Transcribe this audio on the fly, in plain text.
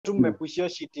tu mmepushia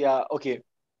shit ya okay.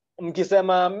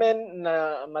 Mkisema men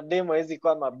na mademo hizi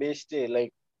kwa mabeshte,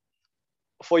 like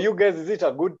for you guys, is it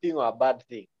a good thing or a bad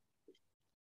thing?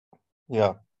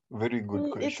 Yeah, very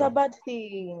good question. It's a bad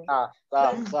thing.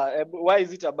 Why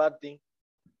is it a bad thing?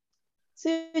 So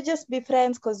you just be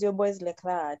friends because you're boys like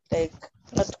that, like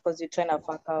not because you're trying to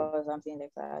fuck out or something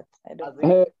like that. I don't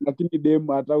know. Lakini dem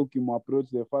hata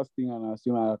ukimapproach the first thing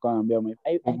anasema anakwambia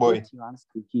I boy. he wants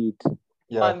to hit.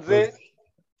 Yeah, Manze,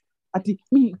 Ati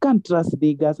me can't trust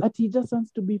niggas. Ati he just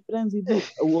wants to be friends with you.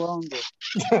 Uongo.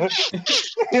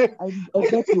 I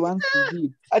bet he wants to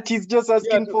hit. and he's just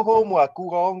asking for homework.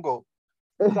 Uongo.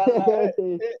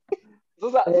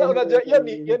 sasa unajua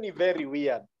hiyo ni very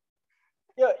weird.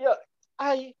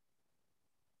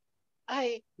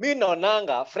 Mi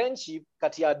naonanga friendship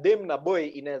kati ya dem na boy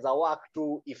inaweza work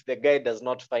too if the guy does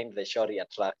not find the shorty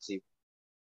attractive.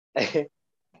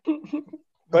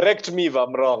 Correct me if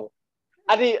I'm wrong.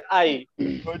 Correct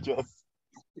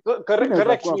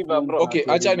me if I'm wrong. Okay,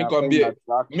 acha nikwambie.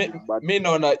 Me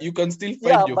naona you can still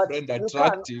find your friend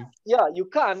attractive. You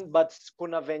can, but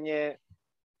kuna venye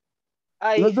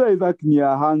Unajua Isaac ni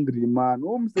a hungry man.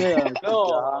 Umse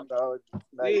no.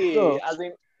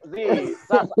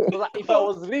 If I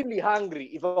was really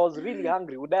hungry,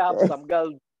 would I have some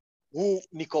girls who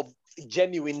niko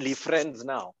genuinely friends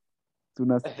now?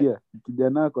 Tunasikia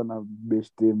kijana ako na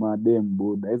beshte madem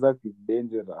buda. Isaac is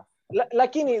dangerous.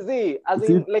 Lakini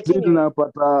lakini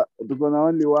tunapata tuko na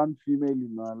only one female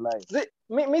in our life.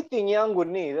 Me thing yangu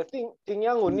ni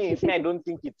I don't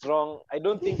think it's wrong. I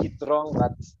don't think it's wrong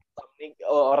that something,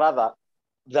 or rather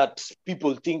that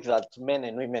people think that men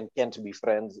and women can't be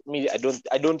friends. Me, I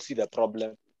don't see the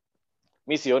problem.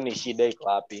 Me sioni shida iko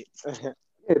wapi.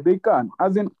 Yeah, they can.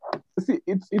 As in, see,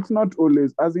 it's not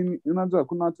always. As in, unajua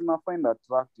kuna tuna find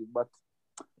attractive, but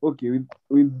okay,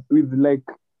 with like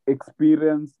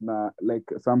experience na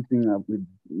like something with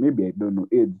maybe I don't know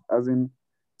age. As in,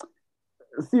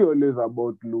 see always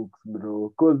about looks,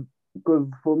 bro. Cause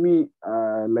for me,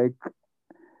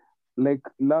 like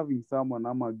loving someone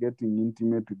ama getting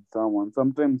intimate with someone,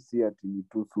 sometimes see ati ni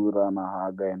tu sura na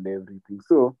haga and everything.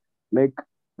 So like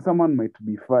someone might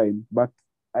be fine, but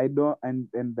I don't, and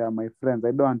they're my friends,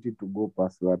 I don't want it to go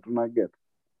past that. Una get?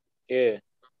 Yeah.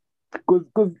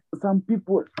 Because some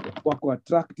people wako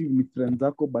attractive ni friends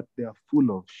zako, but they are full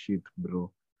of shit,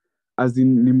 bro. As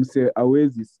in nimse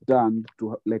hawezi stand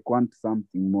to like want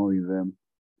something more with them.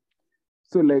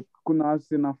 So like kuna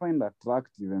wase na find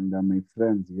attractive and they're my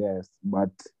friends, yes,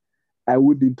 but I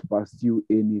wouldn't pursue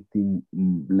anything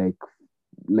like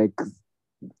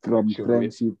from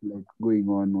friendship like going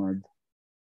onward.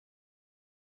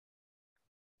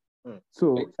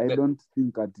 So I don't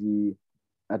think ati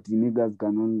niggas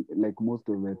can only, like most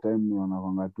of the time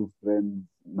wanawanga two friends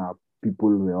na people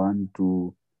we want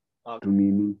to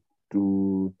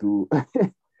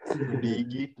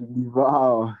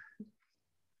devour.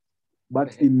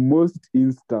 But in most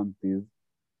instances,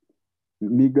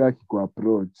 nigga kiko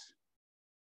approach,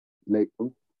 like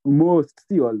most,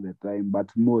 see all the time, but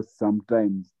most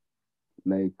sometimes,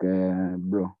 like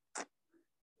bro,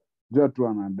 jua tu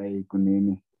anadai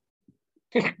kunini.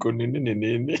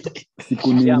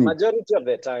 Kunini. Yeah, majority of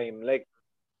the time, like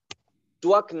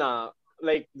tuak na,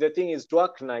 like the thing is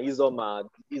tuak na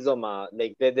izoma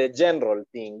like the general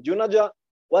thing. Unajua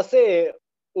wase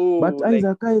but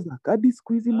like, Isaac, hadi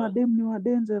siku hizi madem ni wa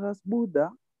dangerous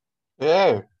buda.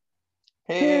 Yeah.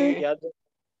 Hey. yeah,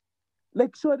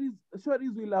 Like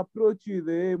shorties will approach you with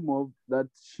the aim of that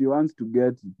she wants to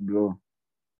get it, bro.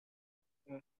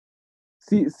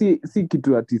 Si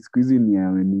kitu ati siku hizi ni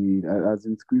as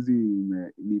in siku hizi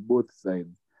ni both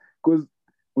sides. Because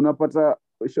unapata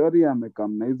shorty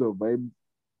amekam na hizo vibe,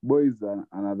 boys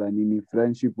anadhani ni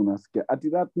friendship, unasikia ati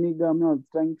that nigga I was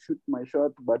trying to shoot my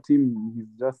shot, but he's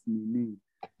just meaning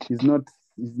he's not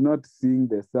seeing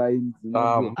the signs.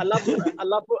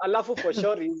 alafu for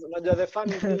shorties, unajua the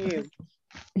funny thing is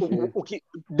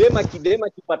dema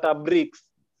kipata bricks,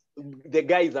 the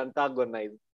guy is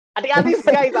antagonized. I think these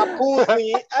guys are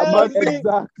pussy. Exactly.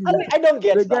 I don't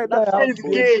get the that. That's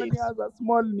gay. He has a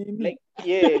small nini. Like,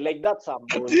 yeah, like that's some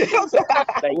bullshit. Like,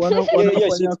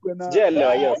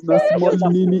 na small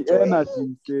nini energy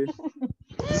mse.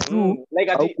 Like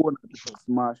hauko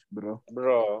smash bro.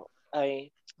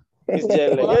 It's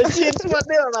jelly. Yo shit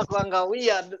madeo anakuanga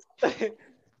weird.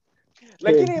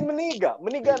 Lakini mniga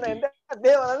anaenda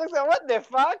deo anasema what the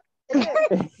fuck?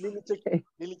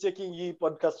 Nilichecking hii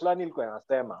podcast fulani ilikuwa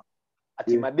inasema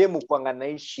ati mademu kwanga na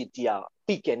hii shit ya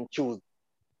pick and choose.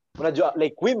 Unajua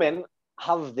like women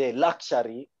have the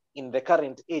luxury in the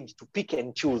current age to pick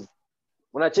and choose.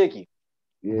 Unacheki?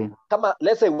 Kama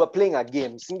let's say we're playing a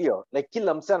game, sindio? Like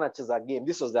kila msee anacheza game.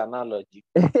 This was the analogy.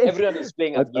 Everyone is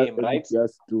playing a game, right?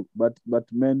 Yes, too. But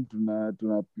men tuna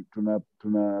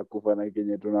kufana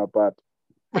kenye tunapata.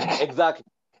 Exactly.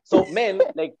 So men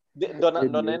like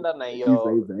don't naenda na hiyo.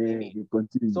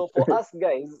 So for us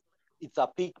guys, it's a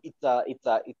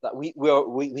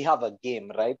we have a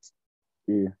game, right?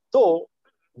 Yeah. So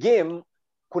game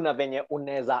kuna venye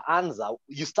unaweza anza,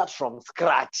 you start from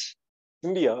scratch.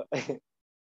 Ndio.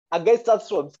 A guy starts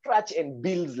from scratch and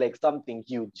builds like something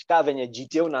huge. Kama venye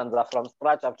GTA unaanza from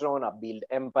scratch after una build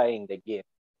empire in the game.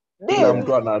 Kila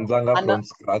mtu anaanzanga from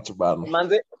scratch bana.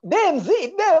 Manze,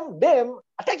 them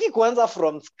ataki kuanza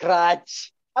from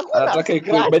scratch. Anataka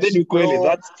ikuwe, but then ukweli,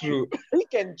 that's true. He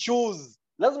can choose.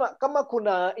 Lazima kama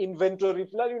kuna inventory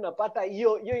fulani unapata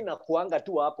hiyo inakuanga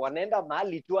tu hapo, anaenda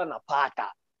mahali tu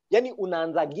anapata. Yani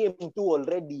unaanza game tu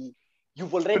already,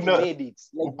 you've already made it.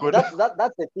 Like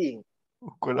that's the thing.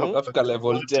 After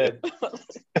level 10.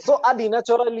 So adi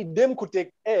naturally them could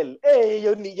take L. Hey,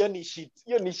 yoni shit.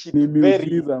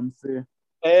 Very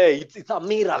it's a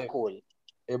miracle.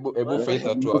 Ebu Faith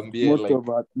atuambie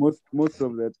like most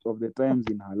of the times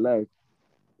in her life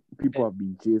people have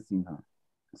been chasing her.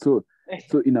 So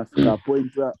inafika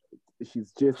point where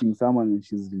she's chasing someone and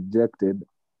she's rejected.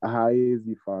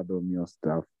 Haezi fathom your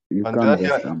stuff. You can't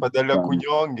just badala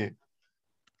kunyonge.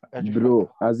 Bro,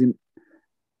 as in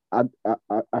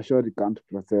I surely can't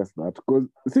process that because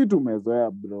si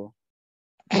tumezoea bro.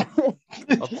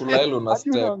 Akulailo na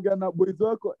step. Unaongea na boys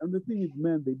wako and the thing is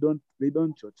men they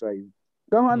don't chochai.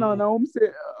 Kama na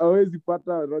umse hawezi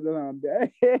pata roja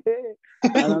anamwambia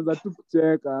anaanza tu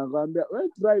kucheka anamwambia we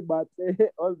try but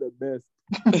all the best.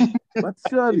 But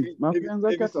surely mapenzi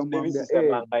yake atamwambia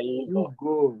you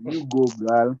go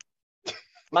girl.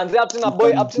 Manzi up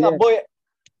to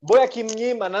boy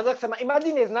akimnyima anaanza kusema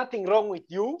imagine there's nothing wrong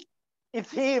with you.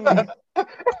 It's him.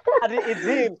 It's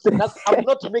him. I'm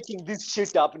not making this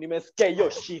shit up. Nimesikia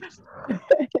your shit.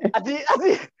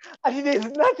 There's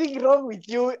nothing wrong with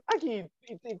you.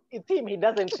 It's him. He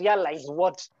doesn't realize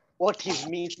what he's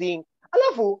missing.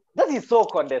 Alafu, that is so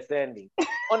condescending.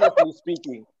 Honestly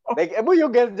speaking. Like, you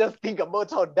guys just think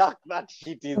about how dark that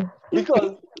shit is.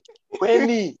 Because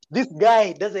this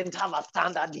guy doesn't have a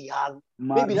standard he has.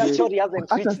 Maybe that's sure he hasn't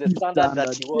reached the standard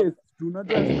that he wants.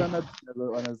 Tunajua standard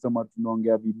wanasema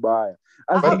tunaongea vibaya.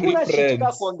 Hakuna shit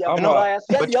kama kuongea vibaya.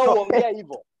 Siadi yao ongea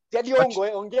hivyo. Siadi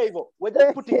ongea hivyo. We're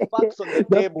just putting facts on the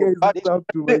table. Up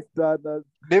to my standards.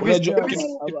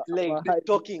 Like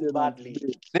talking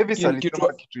badly. Davis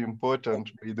alisema kitu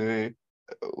important by the way.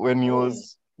 When he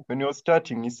was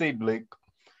starting, he said like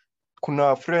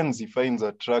kuna friends he finds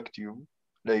attractive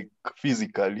like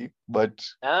physically but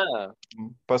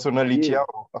personality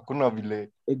yao hakuna vile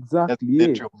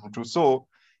exactly so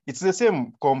it's the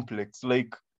same complex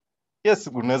like yes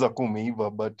unaweza kuwa umeiva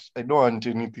but I don't want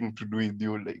anything to do with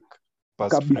you like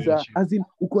kabisa as in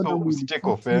uko na mwili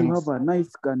you have a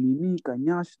nice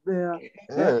kanyash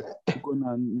there uko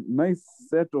na nice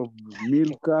set of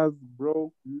milkers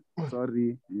bro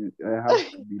sorry I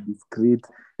have to be discreet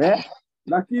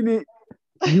lakini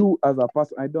you as a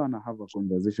person, I don't want to have a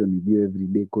conversation with you every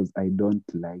day because I don't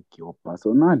like your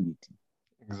personality.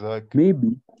 Exactly.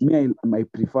 Maybe I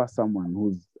prefer someone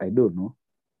who's I don't know.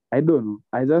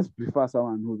 I just prefer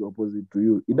someone who's opposite to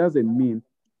you. It doesn't mean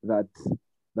that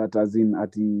as in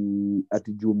ati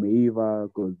jumeiva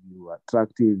because you are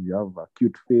attractive, you have a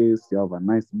cute face, you have a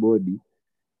nice body,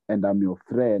 and I'm your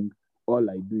friend. All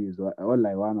I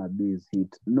wanna do is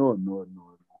hit. No.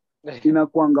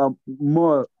 Inakwanga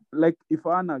more. Like if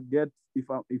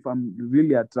I'm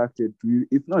really attracted to you,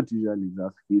 it's not usually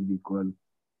just physical.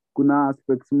 Kuna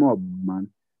aspects more man.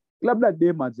 Labda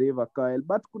dem ajaiva Kyle,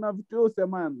 but kuna vitu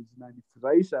usema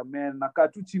zinanifurahisha man. Nakaa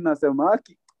tu chini nasema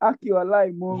aki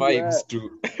walai Mungu. Vibes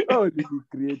too.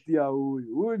 Nilicreatea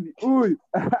huyu.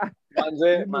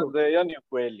 Manze yani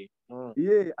kweli.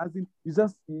 Yeah, as in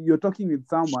you're talking with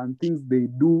someone, things they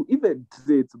do, even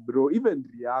traits, bro, even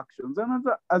reactions. And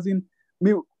as in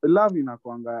me love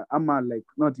inakwanga ama like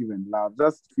not even love,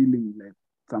 just feeling like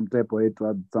some type of way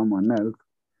towards someone else.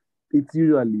 It's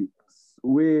usually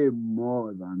way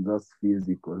more than just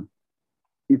physical.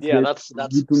 It's that's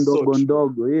so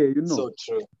ndogo. Yeah, you know. So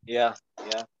true. Yeah.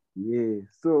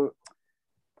 So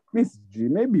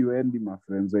maybe wendi my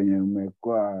friends wenye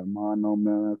umekuwa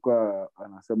umekuwa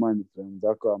anasema ni friends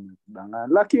zako wamekudanganya,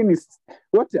 lakini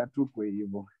wote hatuko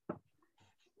hivyo.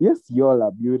 Yes, you all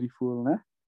are beautiful,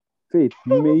 Faith,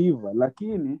 nimeiva,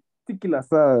 lakini si kila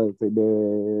saa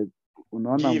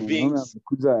unaona mwanaume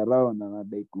amekuja around na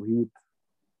anadai kuhit.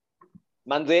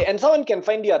 Manze, and someone can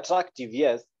find you attractive,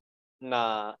 yes.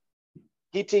 Na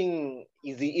hitting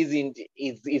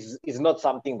is not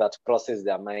something that crosses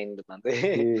their mind, man.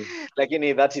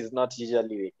 Lakini that is not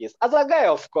usually the case. As a guy,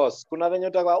 of course, kuna venye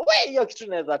utakuwa we hiyo kitu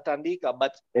naweza tandika,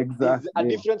 but there's a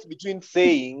difference between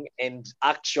saying and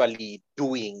actually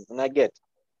doing. Una get?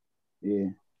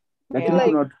 Yeah. Lakini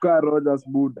kuna tukaa Rogers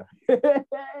Buddha.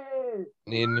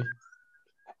 Nini?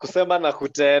 Kusema na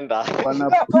kutenda.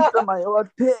 Wanapita na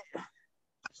yote.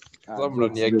 Samra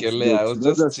niekelea. I was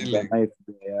just chilling.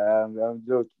 I'm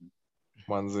joking.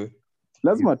 Manzi.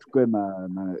 Lazima tukue na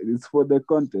it's for the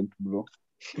content, bro.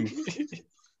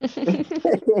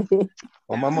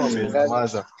 Mama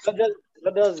wamenyamaza.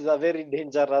 That is a very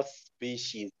dangerous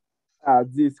species.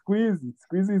 Squeeze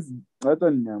hata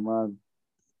ni nyamaza.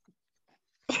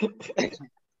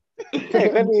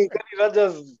 Kwani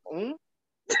Rogers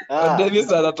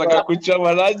Dennis anataka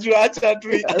kuchoma, najua acha tu.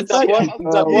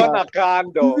 Nitakuwa na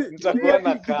kando.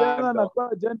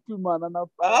 Anakuwa gentleman, ana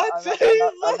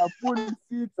pull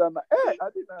seats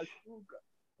hadi nashuka.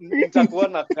 Nitakuwa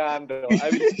na kando.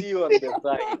 I will see you on the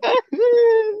side.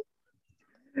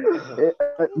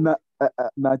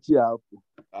 Achia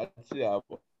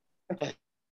hapo.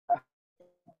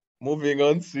 Moving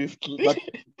on swiftly. But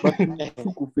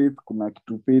Faith, kuna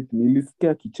kitu Faith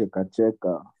nilisikia kicheka at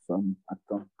some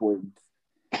point.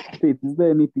 Faith, is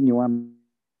there anything you want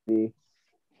to say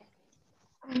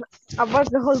about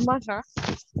the whole matter?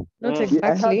 Not exactly.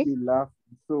 I had to laugh.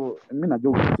 So mimi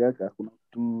najua ukicheka kuna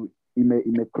kitu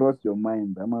ime cross your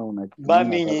mind ama una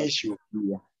burning issue.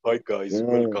 Hi guys,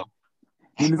 welcome.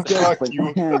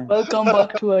 Welcome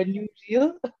back to a new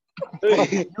reel.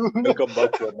 Welcome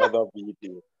back to another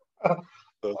video.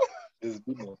 So, there's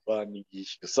been a funny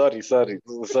issue. Sorry,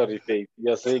 Faith.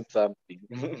 You're saying something.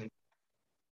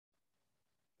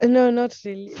 No, not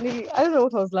really. I don't know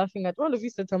what I was laughing at. All of you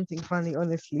said something funny,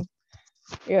 honestly.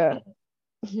 Yeah.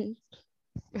 I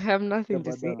have nothing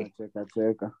to say.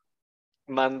 Cheka.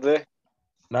 Manze.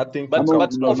 Nothing. But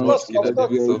of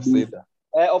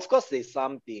course, there's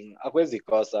something. Akwezi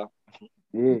kosa.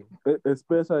 Yeah,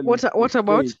 especially. What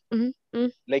about?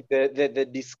 Like the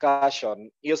discussion,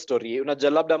 your story. Unajua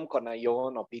labda mko na your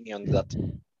own opinions that,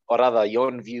 or rather your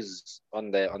own views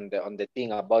on the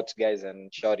thing about guys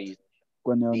and shorties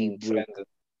being friends.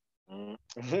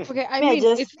 Okay, I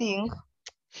just think.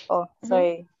 Oh,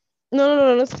 sorry.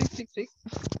 No. Speak.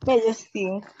 I just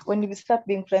think when you start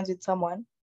being friends with someone,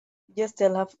 just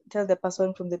tell the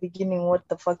person from the beginning what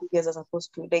the fuck you guys are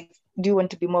supposed to. Like, do you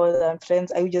want to be more than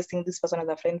friends? Are you just seeing this person as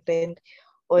a friend?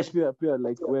 Or Pia,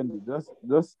 like when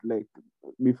just like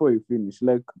before you finish,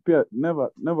 like Pia,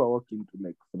 never walk into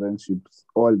like friendships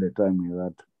all the time with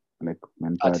that like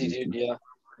mentality. Attitude, yeah.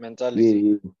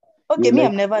 Mentality. Yeah. Okay, me, like,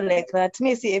 I'm never like that.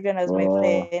 Me, I see everyone as my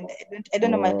friend. I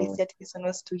don't normally see that person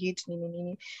wants to hit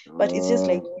me. But it's just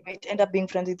like you might end up being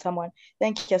friends with someone.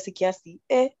 Then kiasi.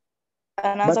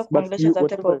 Anaanza kuongelesha that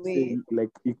type of way.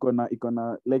 Like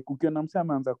ikona like ukiona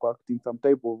msema anaanza acting some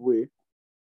type of way.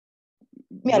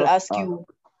 Me, I'll ask you.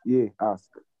 Yeah, ask.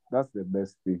 That's the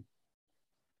best thing.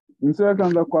 Msema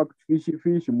anaanza kuact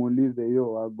fishy muulize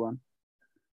yo wagwan.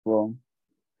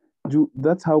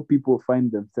 That's how people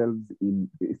find themselves in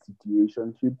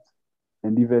situationships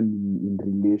and even in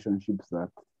relationships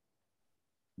that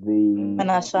they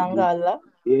anashangala.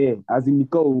 Yeah, as in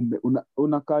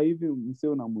unakaa hivi mse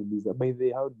unamuuliza by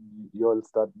the how did you all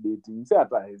start dating? Mse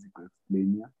hata hawezi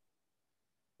kuexplain.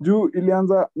 Juu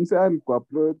ilianza mse alikuwa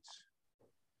approach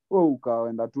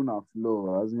ukaenda tu na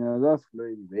flow, as in you're just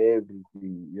flowing with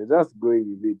everything, you're just going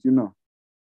with it, you know.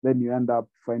 Then you end up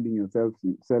finding yourself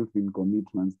in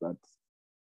commitments that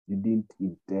you didn't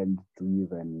intend to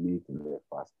even make in the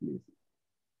first place.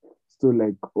 So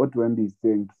like what Wendy is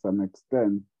saying to some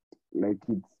extent, like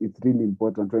it's really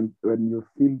important when you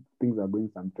feel things are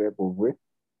going some type of way,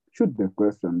 shoot the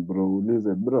question, bro.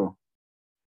 Listen, bro.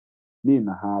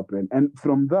 Nina happen. And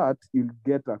from that, you'll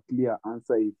get a clear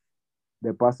answer if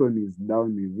the person is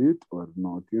down with it or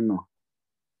not, you know.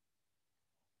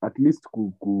 At least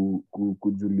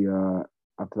kujulia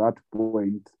at that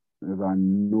point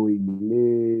than knowing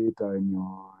later when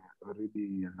you're already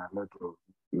in a lot of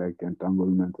like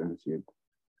entanglement and shit.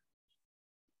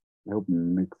 I hope it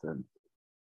makes sense.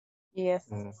 Yes.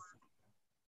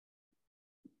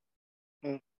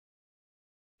 Yeah,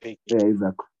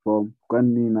 Isaac,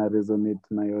 kwani na resonate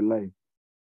na your life?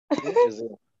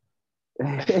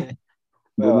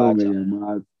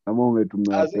 Ama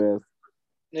umetumia pesa?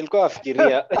 Nilikuwa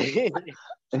nafikiria.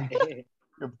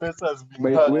 Your pesa has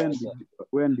been hard.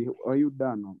 Wendy, are you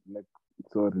done? Like,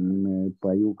 sorry,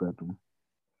 nimepayuka tu.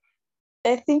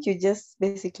 I think you just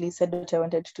basically said what I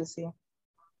wanted to say.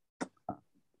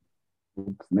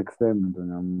 Oops, next time,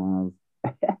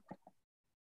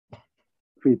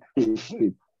 Faith.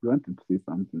 You wanted to say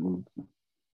something also.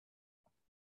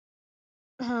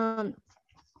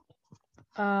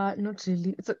 Not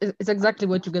really. It's exactly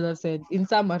what you guys have said. In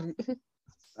summary.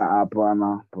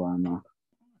 Hapana.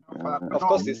 Of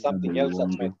course, it's something else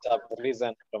that might have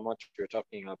risen from what you're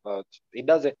talking about. It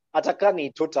doesn't.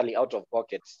 Atakani totally out of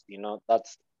pocket. You know,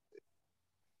 that's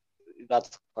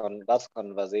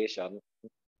conversation.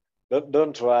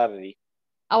 Don't worry.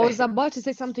 I was about to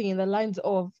say something in the lines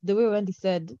of the way Wendy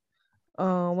said,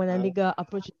 when a nigga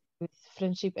approaches with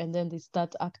friendship and then they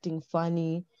start acting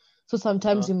funny. So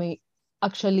sometimes you may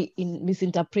actually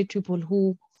misinterpret people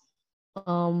who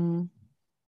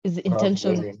his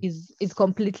intention is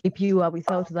completely pure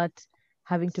without that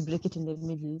having to break it in the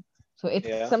middle. So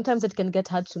sometimes it can get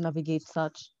hard to navigate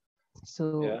such.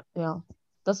 So yeah.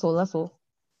 That's all.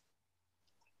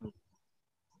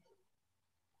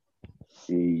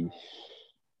 Hey.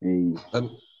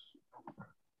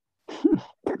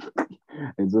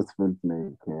 It just felt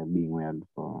like being weird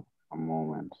for a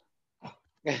moment.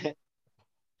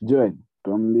 Joy,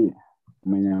 tuambie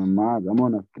mwenye maaga ama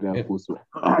unafikiria kuhusu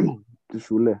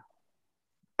shule?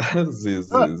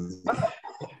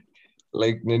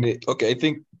 Like okay, I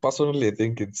think personally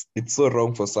it's so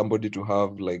wrong for somebody to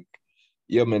have like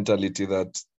your mentality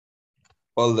that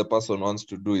all the person wants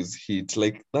to do is hit.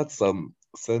 Like that's some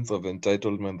sense of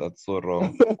entitlement that's so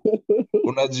wrong.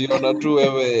 Unajiona tu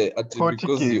wewe ati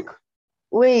because you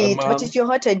wait, but if you're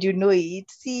hot and you know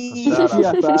it, see.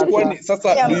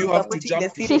 Sasa do you have to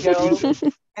jump to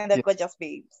conclusion? And the gorgeous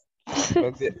babes.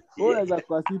 Unaweza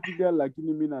kwa city girl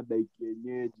lakini mimi nadai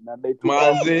kienyeji, nadai tu.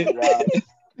 Manze.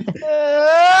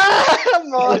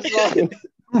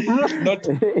 Not,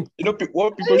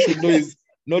 what people should know is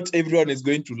not everyone is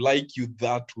going to like you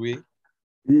that way.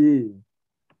 Yeah.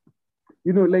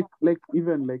 You know, like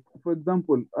even like for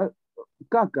example,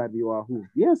 Kakari Wahoo.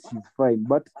 Yes, she's fine,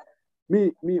 but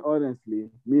me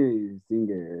honestly, you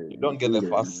don't get the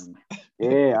fuss.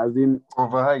 Yeah, as in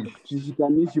overhyped.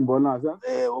 Shishikanishi mbona bro,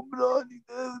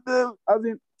 as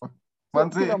in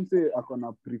I'm saying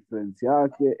akona preference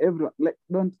yake. Everyone like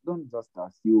don't just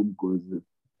assume because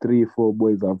 3-4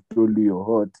 boys have told you you're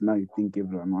hot, now you think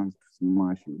everyone wants to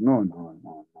smash you. No.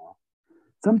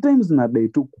 Sometimes nadai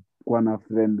tu kwa na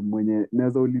friend mwenye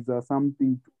naweza uliza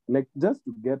something like just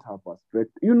to get her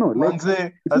perspective. You know, like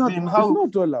Manze, it's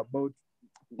not all about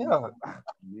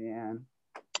man.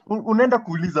 Unaenda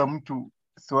kuuliza mtu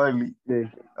swali.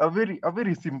 A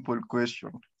very simple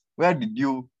question. Where did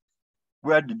you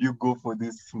go for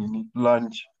this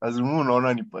lunch? As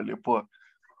unaona ni pale poa.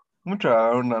 Mtu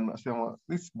anaona anasema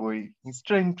this boy is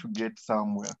trying to get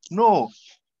somewhere. No.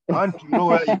 I want to know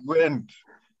where he went.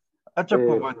 Acha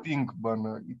overthink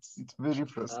bana. It's very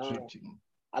frustrating.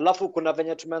 Alafu kuna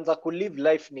venye tumeanza ku live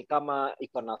life ni kama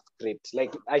iko na script.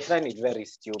 Like I find it very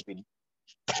stupid.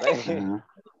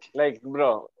 Like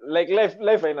bro, like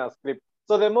life haina script.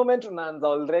 So the moment unaanza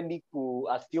already ku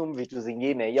assume vitu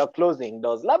zingine, you're closing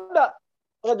doors. Labda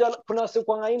unajua kuna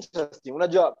sikuanga interesting.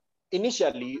 Unajua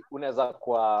initially unaweza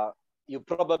kwa you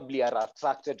probably are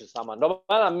attracted to someone. No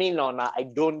maana mimi naona I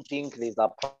don't think there's a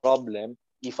problem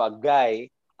if a guy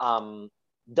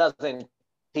doesn't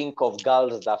think of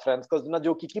girls as their friends, because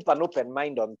unajua keep an open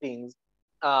mind on things,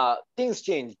 things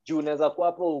change.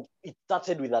 It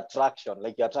started with attraction,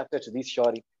 like you're attracted to this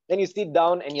shorty, then you sit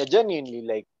down and you're genuinely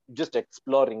like just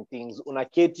exploring things.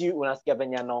 Unaketi, unasikia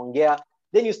venye anaongea,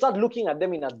 then you start looking at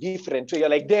them in a different way. You're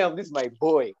like, damn, this is my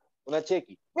boy.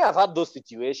 Unacheki. Yeah, I've had those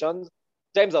situations.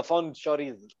 Times I found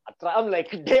shorties. I'm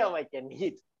like, damn, I can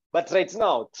hit. But right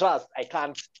now, trust, I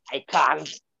can't.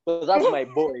 So that's my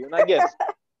boy. I guess.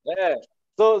 Yeah.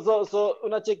 So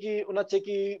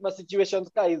unacheki ma situations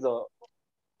ka hizo.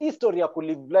 History ya ku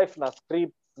live life na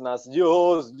script na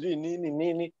sijui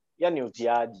nini yani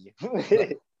utiaji.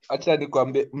 Acha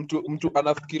nikwambie mtu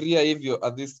anafikiria hivyo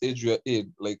at this age you are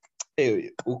in, like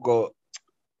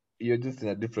you're just in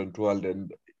a different world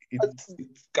and it's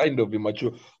kind of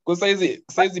immature, because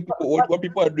saizi people what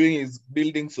people are doing is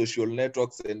building social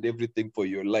networks and everything for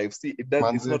your life. See,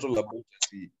 it's not all about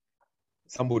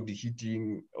somebody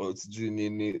hitting or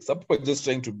nini. Some people are just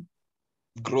trying to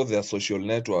grow their social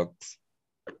networks.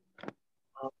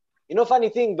 You know, funny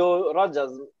thing though,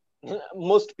 Rogers,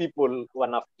 most people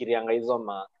wanafikirianga hizo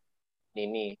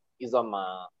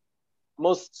ma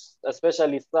most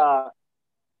especially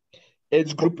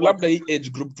age group, labda hii age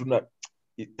group tuna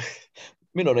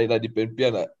mimi naona ina depend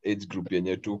pia na age group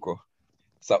yenye tuko.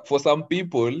 So for some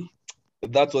people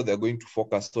that's what they're going to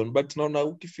focus on, but naona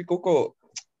ukifika huko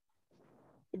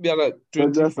biara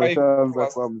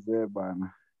 25 kwa mzee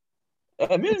bana.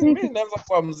 Mimi naanza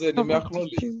kwa mzee, nime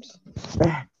acknowledge.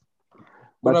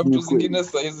 kuna But vitu zingine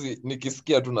saizi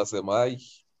nikisikia tu nasema ai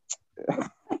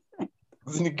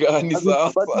zingani As in,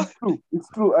 but sasa. it's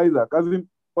true Isaac. As in,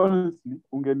 honestly,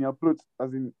 ungeni approach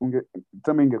as in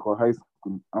tuseme ingekuwa high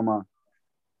school ama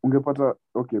ungepata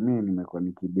okay, mi nimekuwa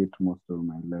nikidate most of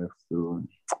my life, so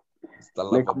It's the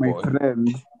like lover my boy. friend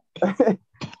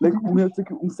like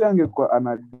mse angekuwa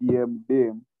ana DM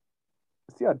dem,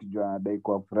 si atijua anadai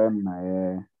kwa friend na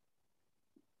yeye,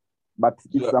 but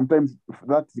Yeah. sometimes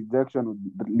that rejection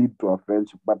would lead to a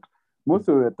friendship, but most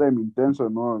of the time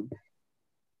intention was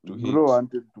To bro hit.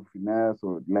 wanted to finesse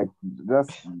or like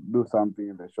just do something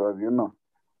in the short, you know.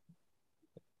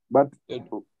 But Yeah.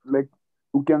 like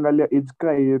ukiangalia age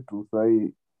ka yetu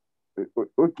sahi,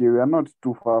 okay, we are not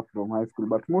too far from high school,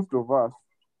 but most of us,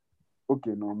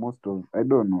 okay, no, most of, I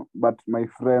don't know, but my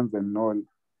friends and all,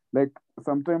 like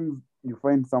sometimes you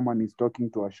find someone is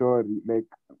talking to a shorty, like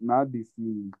not this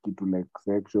kitu like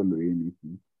sexual or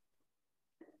anything.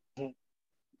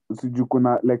 Siju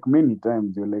kuna like many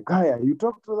times you're like, haya, you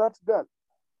talk to that girl.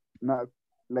 Na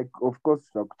like of course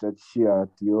tutakuchachia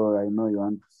ati oh, I know you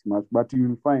want to smash, but you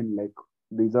will find like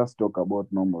they just talk about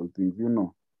normal things, you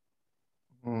know.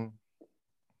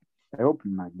 I hope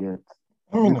mna get.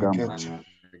 Mimi na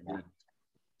get.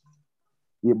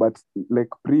 Yeah, but like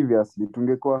previously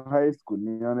tungekuwa high school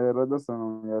nione roja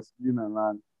sana ya sijui na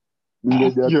nani,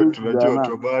 ningejua Hiyo tu tunajua kijana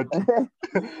automatic.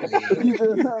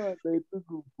 kijana taitu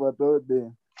kupata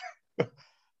ode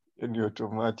Ni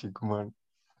automatic man.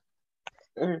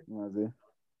 mazee.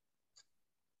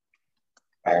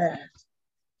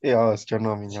 Hawa wasichana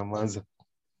wamenyamaza.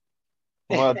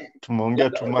 Kama tumeongea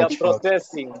too They're much for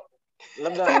processing.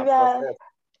 Labda Maybe process.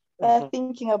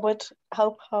 thinking about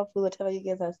how powerful whatever you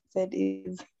guys have said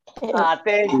is.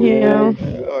 Thank you. Yeah.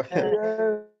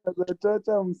 Chacha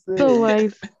So msee.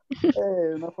 wise.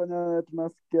 Unafanya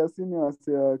tunasikia sini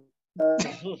wasea.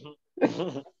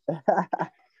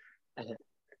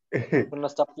 Kuna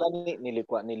stuff fulani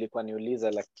nilikuwa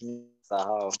niuliza lakini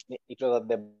sahau. It was at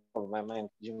the back of my mind.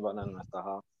 Jimbona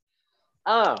nasahau.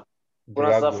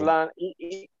 Kuna stuff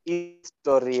fulani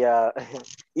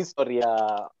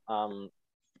historia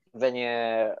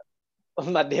venye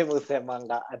mademu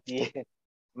semanga ati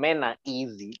men are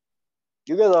easy.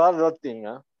 You guys have that thing,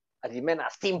 huh? Ati men are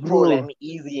simple Bro. and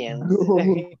easy and Bro.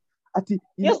 Ati,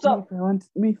 Yes, if sir. I want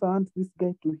this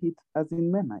guy to hit as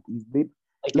in men are is they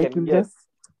I like can you get. just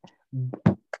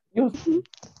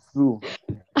true.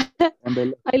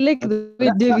 And I like the way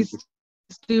That- Davis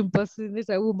to impersonate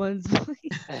a woman's voice.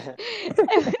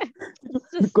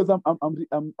 because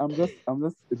I'm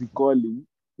just recalling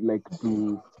like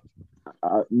to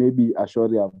maybe a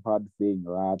story I've heard saying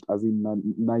that as in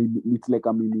it's like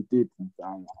I'm imitating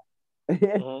someone.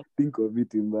 Mhm. Think of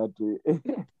it in that way.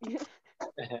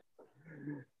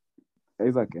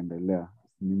 Isaac endelea.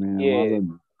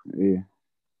 Nimenyamaza. Yeah.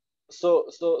 So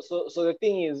the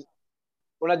thing is,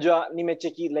 unajua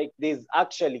nimecheki like there's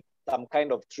actually some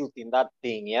kind of truth in that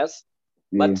thing, yes?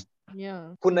 Yeah. But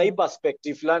Yeah. kuna hii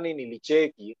perspective fulani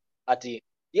nilicheki ati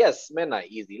yes, men are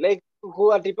easy. Like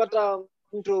atipata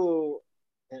mtu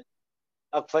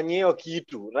akufanyia hiyo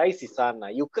kitu rahisi sana.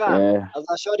 You can as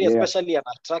a shorty, especially an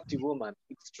attractive woman.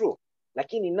 It's true.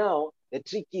 Lakini now the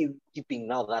trick is keeping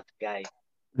now that guy.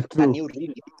 True. Can you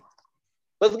really?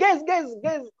 Because guys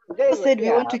Who said we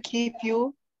want to keep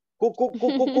you?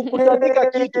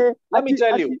 kutandika kitu. Let me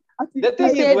tell you. The thing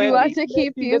is said we Wendy. want to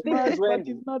keep you. The thing is but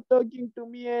Wendy. he's not talking to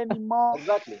me anymore.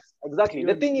 Exactly.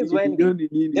 The thing is Wendy.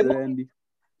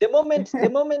 The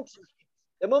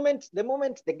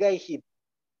moment the guy hit,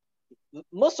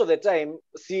 most of the time,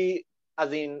 see,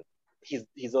 as in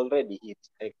he's already hit.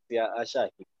 Like Asha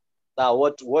hit. Now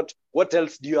what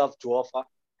else do you have to offer?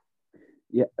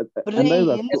 Yeah, and Brain.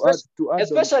 to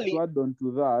add on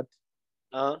to that,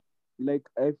 like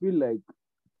I feel like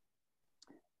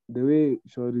the way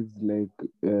Shori's like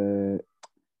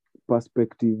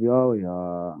perspective yao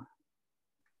ya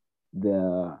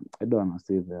their, I don't want to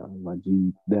say their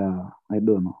virginity, their, I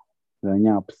don't know, their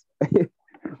nyaps.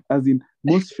 As in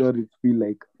most Shoris feel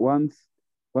like once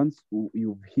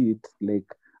you've hit, like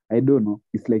I don't know,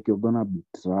 it's like you're gonna be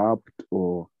trapped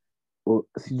or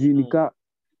sijui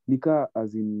nika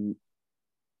as in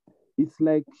it's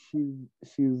like she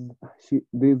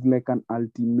there's like an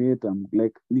ultimatum,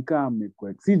 like nika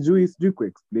amekwa sijui ku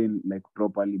explain like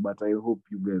properly, but I hope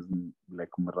you guys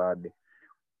like mrade,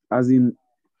 as in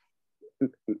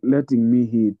letting me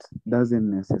hit doesn't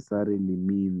necessarily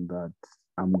mean that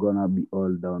I'm gonna be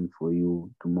all down for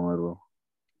you tomorrow,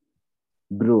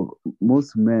 bro.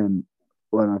 Most men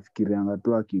wanafikirianga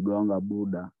tu akigonga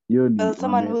buda hiyo ni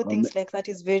Someone who thinks like that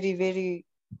is very, very,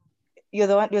 you're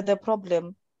the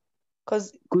problem,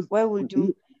 Because why would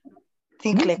you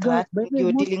think most like guys, that by when the way,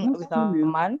 you're most dealing with a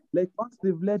females, man? like once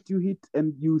they've let you hit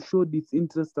and you show this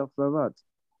interest after that,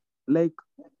 like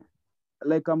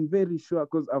I'm very sure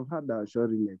because I've had a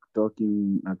shorty like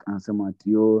talking like answer at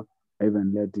yo, I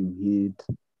even let him hit.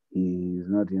 He's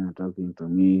not even talking to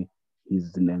me.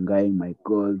 He's lengaing my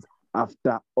calls.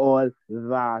 After all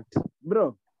that,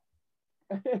 bro.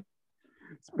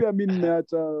 Spare me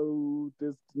nimeacha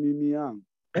test nini yangu.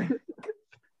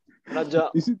 Unajua,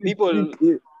 You see, people,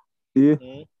 yeah.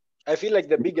 I feel like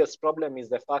the biggest problem is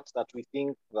the fact that we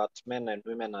think that men and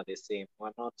women are the same.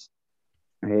 We're not.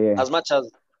 Yeah. As much as,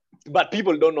 but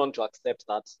people don't want to accept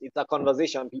that. It's a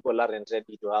conversation people aren't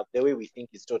ready to have. The way we think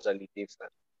is totally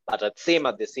different, but at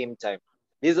the same time.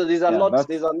 There's a lot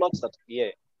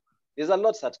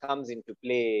that comes into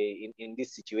play in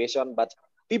this situation, but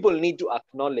people need to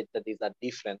acknowledge that there's a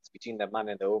difference between the man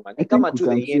and the woman. I think we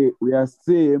can say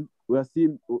we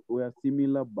are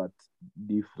similar but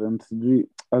different.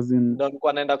 As in,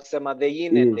 naenda kusema the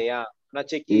yin and the yang.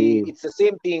 It's the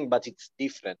same thing, but it's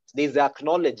different. There's the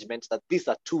acknowledgement that these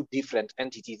are two different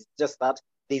entities. It's just that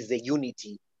there's a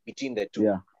unity between the two.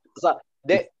 Yeah. So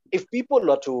if people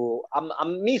were to,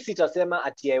 me sitasema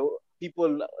ati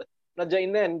people, in the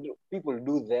end, people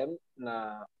do them.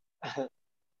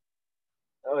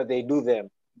 They do them.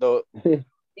 Though,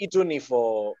 it only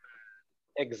for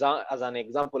as an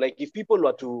example, like if people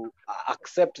were to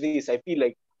accept this, I feel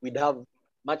like we'd have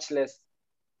much less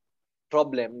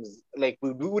problems. Like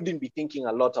we wouldn't be thinking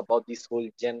a lot about this whole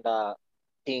gender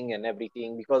thing and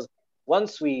everything, because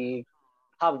once we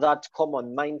have that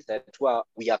common mindset where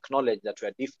we acknowledge that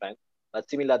we're different but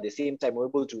similar at the same time, we're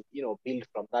able to build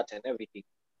from that and everything.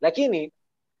 Lakini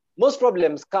most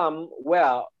problems come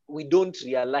where we don't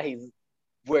realize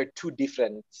we're two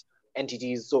different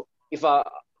entities. So if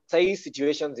say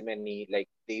situations like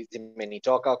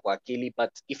zimenitoka kwa akili,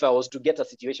 but if I was to get a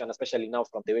situation, especially now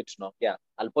from the way to know,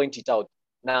 I'll point it out.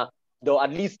 Now, though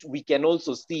at least we can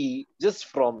also see just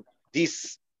from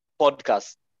this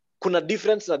podcast, kuna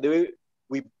difference in the way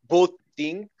we both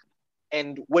think,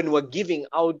 and when we're giving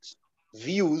out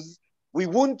views, we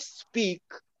won't speak,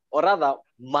 or rather,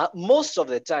 most of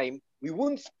the time, we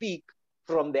won't speak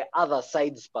from the other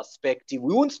side's perspective.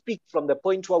 We won't speak from the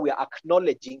point where we are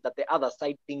acknowledging that the other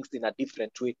side thinks in a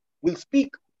different way. We'll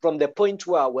speak from the point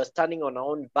where we're standing on our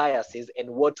own biases and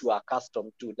what we're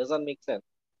accustomed to. Does that make sense?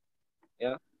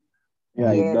 Yeah?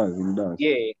 Yeah, Yes. it does.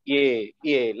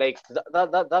 Yeah. Like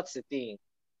that's the thing.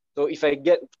 So if I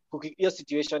get your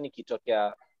situation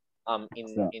ikitokea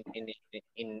in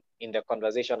the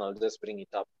conversation, I'll just bring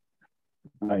it up.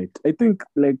 Right. I think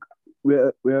like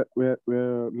we're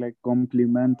like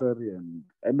complementary and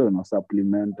I don't know,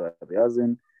 supplementary. As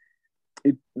in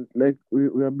it, like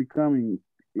we are becoming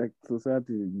like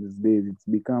society these days, it's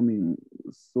becoming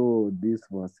so this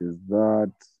versus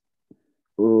that.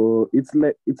 Oh, it's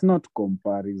like it's not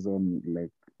comparison,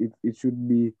 like it should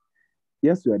be,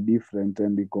 yes, we are different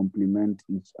and we complement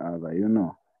each other,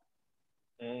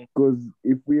 because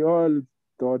if we all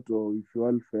thought or if we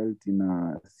all felt in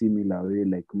a similar way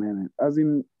like men, as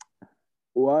in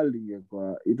world,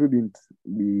 it wouldn't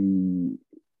be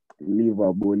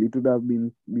livable. It would have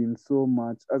been so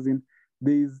much, as in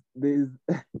there's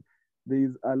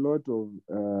a lot of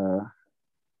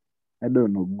I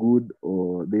don't know, good,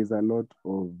 or there's a lot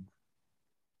of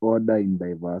order in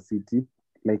diversity,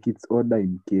 like it's order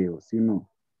in chaos, Mhm.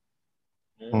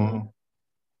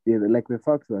 Yeah, like the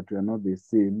fact that we are not the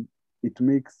same, it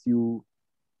makes you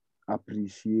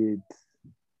appreciate,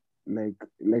 like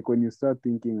when you start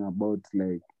thinking about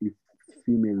like if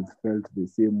females felt the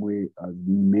same way as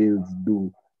males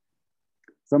do.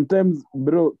 Sometimes,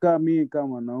 bro, kama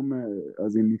mwanaume,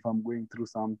 as in if I'm going through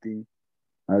something,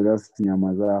 I just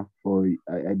nyamaza, or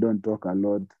I don't talk a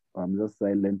lot, or I'm just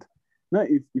silent. Now,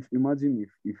 if imagine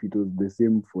if it was the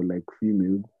same for like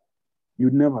females,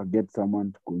 you'd never get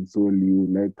someone to console you,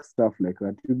 like stuff like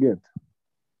that. You get?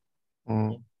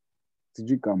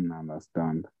 Sijui kama na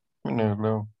understand.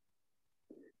 Naelewa.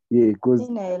 Yeah, because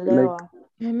Inaelewa.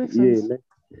 Yeah, makes yeah, sense. like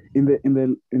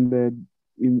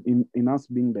in us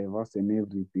being diverse and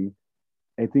everything,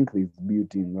 I think there's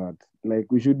beauty in that.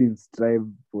 Like we shouldn't strive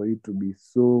for it to be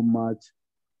so much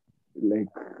like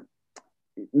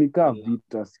nika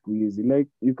vita siku hizi. Like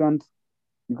you can't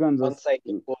One just side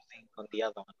imposing on the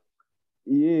other one.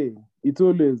 yeah, it's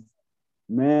always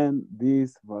man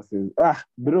this versus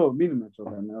bro, me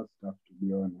nimechoka na stuff, to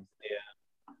be honest. Yeah.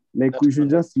 Like we should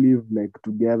just live like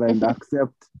together and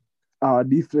accept our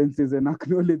differences and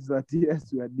acknowledge that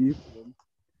yes, we are different.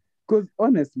 Because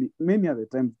honestly, many of the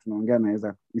times tunaongea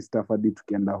naweza stuff hadi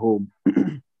tukienda home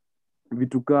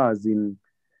vitu kaa in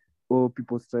oh,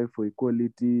 people strive for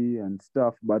equality and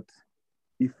stuff, but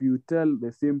if you tell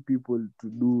the same people to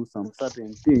do some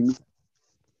certain things,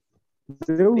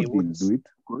 they wouldn't wouldn't. do it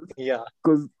Yeah,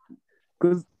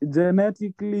 because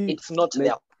genetically, it's not like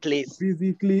their place.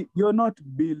 physically, you're not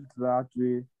built that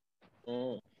way.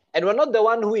 And we're not the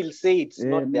one who will say it's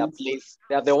not their means- place.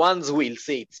 They are the ones who will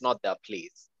say it's not their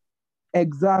place.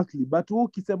 Exactly, but wewe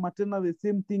ukisema tena the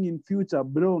same thing in future,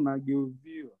 bro,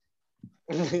 unageuziwa.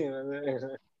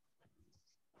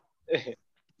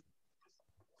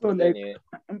 So But like anyway,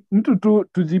 mtu tu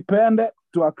tujipende,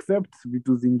 to accept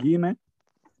vitu zingine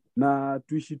na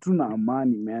tuishi tu na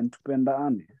amani, man,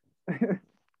 tupendane.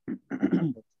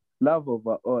 Love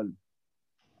over all.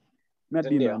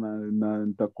 Mimi Ndio. na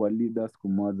nitakuwa leader siku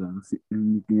moja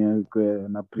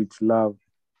na preach love.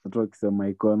 Watu wakisema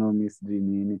economy sijui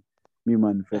nini, mi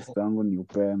manifesto yangu ni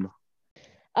upendo.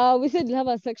 We said we'll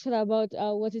have a section about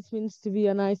what it means to be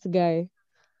a nice guy.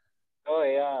 Oh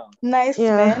yeah. Nice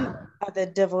Yeah. men are the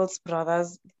devil's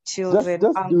brothers, children,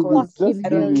 Just do uncles. this. Just I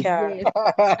do don't this. care.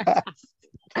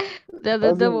 They're the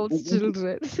As in, devil's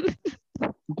children.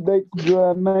 Like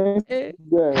you're a nice Eh.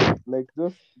 guy. Like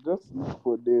just look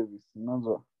for Davis.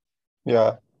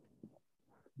 Yeah.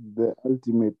 The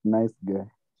ultimate nice guy.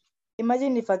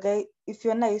 Imagine if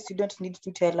you're nice, you don't need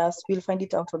to tell us. We'll find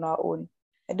it out on our own.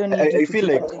 I don't I need you to feel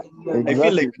keep like- on telling me you're I nice.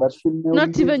 feel like- but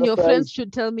Not even your sasa- friends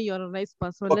should tell me you're a nice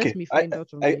person. Okay, Let me find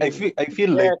out on I my feel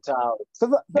like Get out.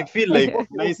 Sasa- I feel like okay,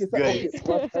 nice okay, guys.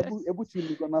 okay, but hebu chini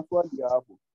niko na swali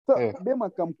hapo. So Eh. dem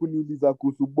akamkuniuliza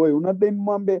kuhusu boy, unadai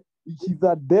mwambe he's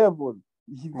a devil.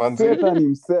 He's Manzi. Satan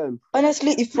himself.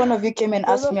 Honestly, if one of you came and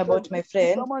asked me about my If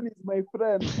friend, someone is my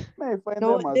friend, may I find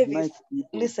No, them as Davis, nice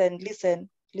people.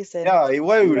 listen. Yeah,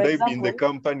 why would For I be in the example-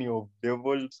 company of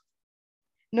devils?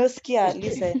 No, Skia,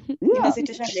 listen. In Yeah. a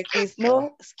situation like this,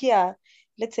 no, Skia,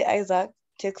 let's say Isaac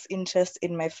takes interest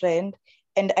in my friend,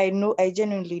 and I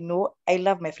genuinely know, I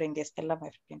love my friend, yes, I love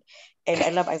my friend, and I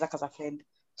love Isaac as a friend.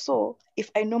 So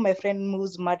if I know my friend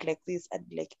moves mad like this, I'd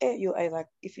be like, hey, you Isaac,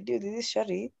 if you do this,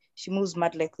 Shari, she moves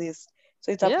mad like this.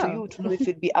 So it's up to Yeah. you to know if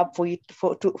you'd be up for it,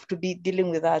 to be dealing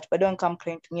with that. But don't come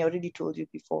crying to me. I already told you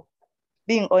before.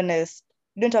 Being honest,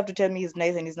 you don't have to tell me he's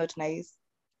nice and he's not nice.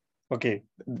 Okay,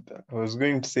 I was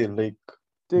going to say like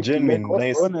Take, genuine like,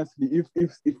 nice. honestly,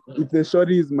 if the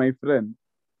shorty is my friend,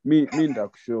 mi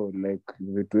ndakushow like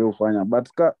vitu yeye hufanya, but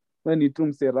when you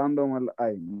tum say random,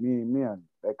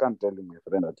 I can't tell you my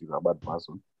friend that he's a bad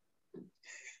person.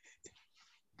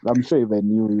 I'm sure even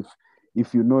you,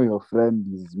 if you know your friend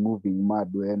is moving mad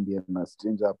when a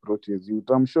stranger approaches you,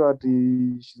 I'm sure that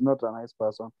she's not a nice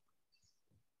person.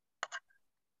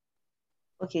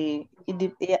 Okay,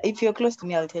 if you're close to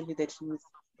me, I'll tell you the truth.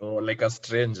 Oh, like a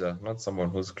stranger, not someone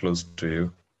who's close to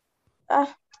you.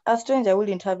 A stranger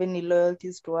wouldn't have any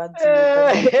loyalties towards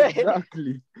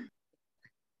you.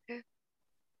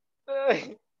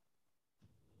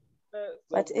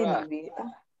 But Exactly. anyway,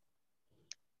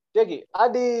 Jackie,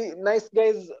 hadi nice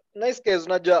guys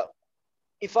unajua,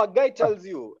 if a guy tells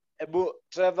you ebu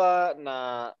Trevor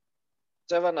na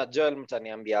Joel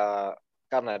mtaniambia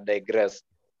kama digress.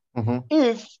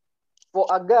 If for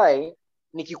a guy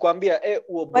nikikwambia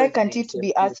why can't it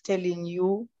be us telling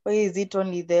you? Why is it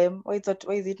only them? Why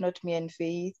is it not me and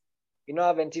Faith? You know, I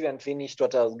haven't even finished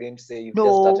what I was going to say. You just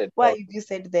No, started. why have you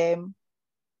said them?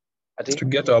 I think To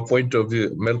get our point of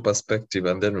view, male perspective,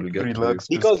 and then we'll get Relax.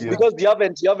 to you. because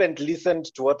you haven't listened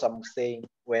to what I'm saying,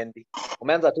 Wendy.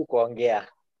 Umeanza tu kuongea.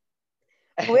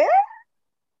 Where?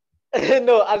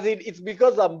 No, as in it's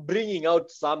because I'm bringing out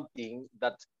something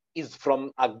that is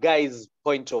from a guy's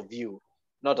point of view,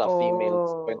 not a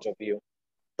female's point of view.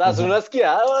 Sasa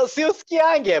unasikia, si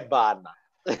usikiange bana.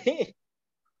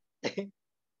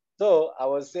 So I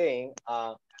was saying,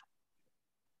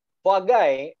 for a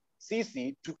guy,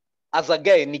 sisi, as a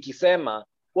guy, nikisema,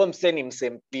 huwa mse ni mse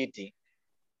mpiti.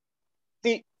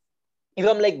 See, if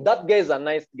I'm like, that guy is a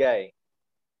nice guy,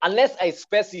 unless I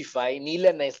specify ni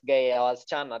ile nice guy ya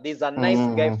wasichana, there's a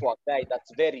nice guy for a guy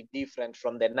that's very different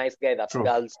from the nice guy that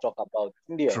girls talk about.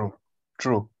 Ndio?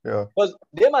 True, yeah. Because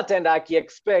them atenda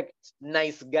aki-expect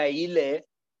nice guy ile,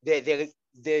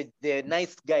 the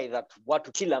nice guy that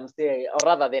watu kila mse, or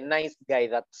rather the nice guy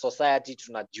that society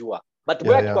tunajua. But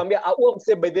Yeah, akikwambia, huo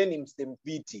mse by then ni mse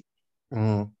mpiti.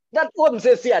 That huo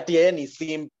mse si ati yeye ni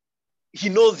simp. He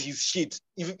knows his shit.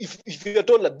 If you're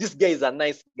told that this guy is a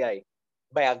nice guy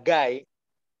by a guy,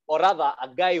 or rather a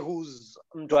guy who's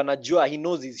mtu anajua, he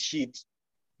knows his shit,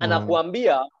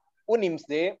 anakuambia uni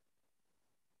mse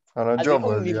anajua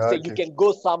mali yake. you can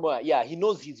go somewhere. Yeah, he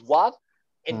knows his worth,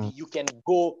 and you can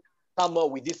go somewhere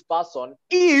with this person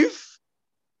if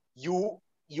you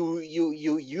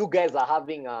you guys are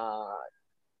having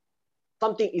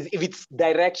something, if it's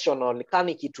directional,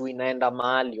 kani kitu inaenda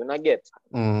mahali, unaget?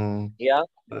 Yeah.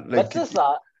 Like But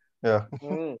sasa, yeah.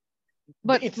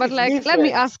 But it's like, let me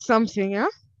different. ask something, yeah?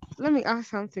 Let me ask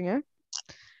something, yeah?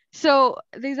 So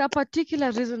there's a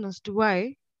particular reason as to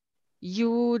why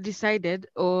you decided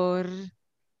or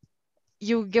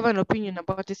you give an opinion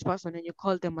about this person and you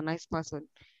call them a nice person.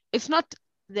 It's not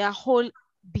their whole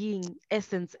being,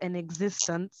 essence, and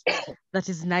existence that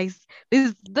is nice.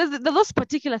 There's those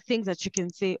particular things that you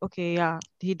can say, okay, yeah,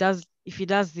 if he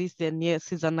does this, then yes,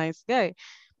 he's a nice guy.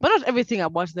 But not everything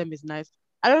about them is nice.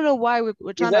 I don't know why we're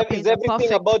trying to paint Is a everything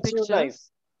perfect about picture. you nice?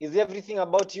 Is everything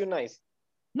about you nice?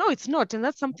 No, it's not, and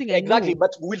that's something Exactly. I know.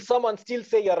 But will someone still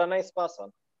say you're a nice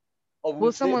person? Or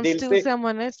Will someone still say I'm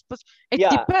a nice person? It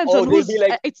yeah, depends or on they'll who's. be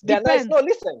like, It they're depends. nice. No,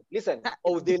 listen.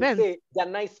 Or It they'll depends. say they're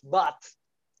nice, but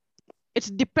It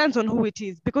depends on who it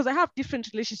is, because I have different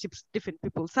relationships with different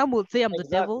people. Some will say I'm the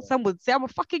devil. Some would say I'm a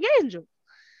fucking angel.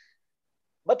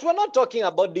 But we're not talking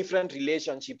about different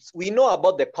relationships. We know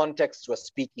about the context we're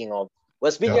speaking of.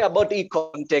 We're speaking about the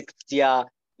context, yeah,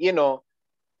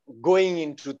 going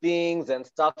into things and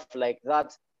stuff like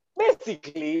that.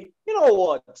 Basically, you know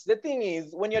what? The thing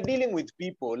is, when you're dealing with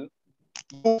people,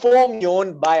 you form your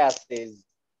own biases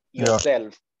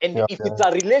yourself. And if it's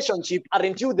a relationship,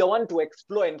 aren't you the one to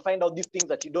explore and find out these things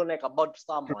that you don't like about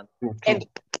someone? True. And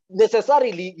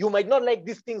necessarily, you might not like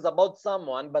these things about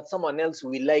someone, but someone else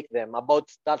will like them about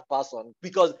that person.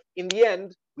 Because in the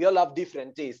end, we all have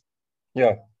different tastes.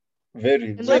 Yeah.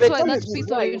 Very. And So that's if why I tell that you piece he's of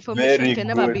nice, information very can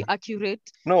never good. be accurate.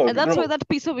 No, And that's no. why that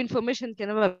piece of information can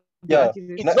never be Yeah.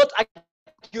 accurate. it's not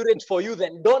accurate for you,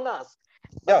 then don't ask.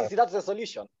 But Yeah. you see, that's the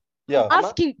solution. Yeah.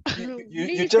 Asking.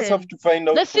 You just have to find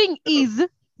out. The thing is,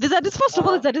 first of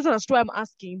all, Uh-huh. there's a reason as to why I'm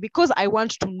asking, because I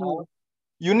want to know.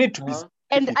 You need to be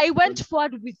And specific. I went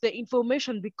forward with the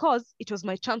information because it was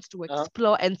my chance to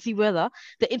explore and see whether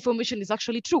the information is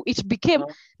actually true. It became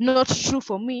not true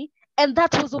for me, and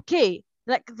that was okay.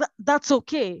 Like that's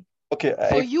okay. Okay.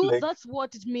 For you, that's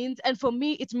what it means, and for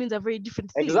me, it means a very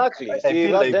different thing. Exactly. I See,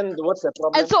 feel like then what's the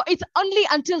problem? And so it's only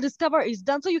until discovery is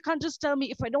done. So you can't just tell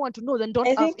me if I don't want to know, then don't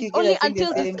I ask. think It's you only guys think the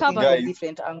until same thing discovery. from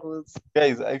different angles.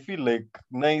 Guys, I feel like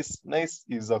nice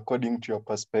is according to your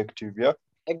perspective, yeah?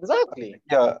 Exactly.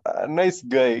 Yeah, a nice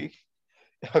guy,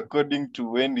 according to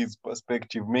Wendy's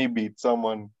perspective, maybe it's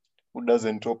someone who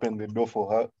doesn't open the door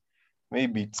for her.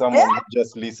 Maybe it's someone who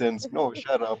just listens. No,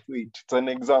 shut up, wait. It's an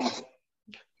example.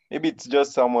 Maybe it's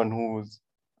just someone who's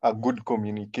a good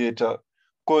communicator.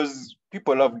 Because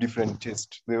people have different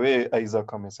tastes, the way Isaac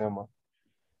amesema.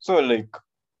 So like,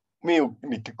 mi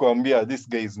nikikwambia this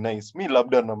guy is nice, mi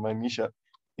labda namaanisha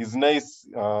is nice,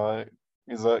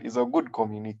 is a good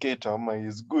communicator, ama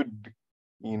is good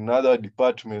in other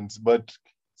departments, but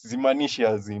zimanishi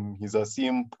as in he's a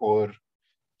simp or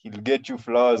he'll get you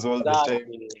flowers all the time.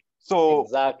 So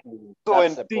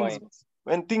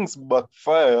when things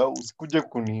backfire, usikuje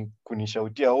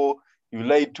kunishautia, oh, you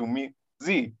lied to me.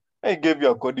 I gave you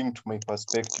according to my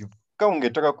perspective. Kama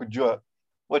ungetaka kujua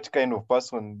what kind of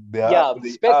person they are,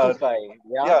 specify.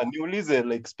 Niulize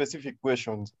like specific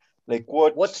questions, like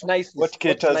what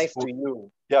caters nice to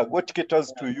you. Yeah, what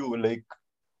caters to you, like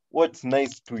what's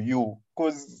nice to you,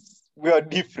 because we are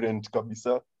different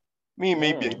kabisa.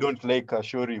 Maybe I don't like a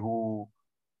shori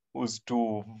who's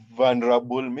too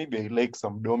vulnerable. Maybe I like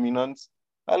some dominance.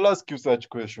 I'll ask you such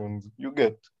questions, you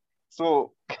get?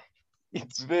 So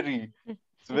it's very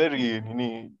very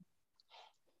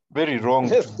wrong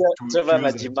to use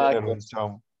a general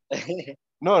term.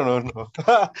 No.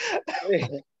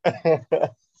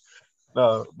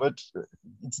 No, but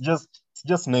it's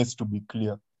just nice to be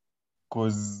clear,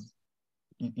 because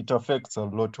it affects a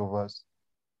lot of us.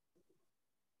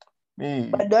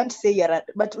 But don't say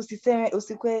but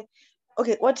usikwe.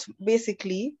 Okay, what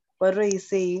basically what Roy is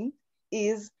saying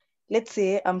is, let's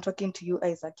say I'm talking to you,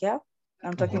 Isaac, yeah?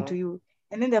 I'm talking to you.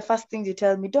 And then the first thing you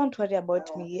tell me, don't worry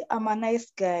about me. I'm a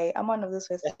nice guy. I'm one of those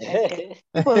nice guys.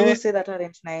 People who say that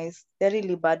aren't nice. They're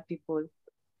really bad people.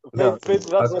 Yeah. Actions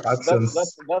That's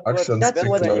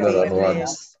what louder than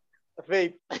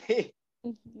Faith.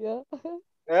 Yeah.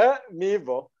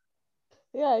 Nivo.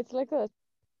 Yeah, it's like that.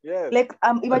 Yes. Like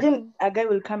imagine a guy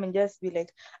will come and just be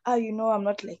like, I'm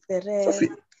not like the rest.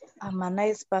 I'm a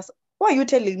nice person. Why are you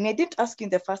telling me? I didn't ask you in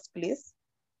the first place.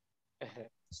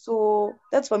 So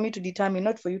that's for me to determine,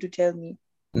 not for you to tell me.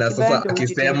 Na sasa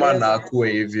akisema na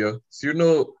akuwe hivyo. So you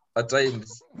know at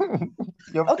times.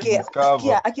 Okay,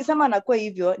 akisema na akuwe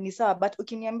hivyo ni sawa, but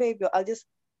ukiniambia hivyo I'll just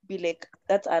be like,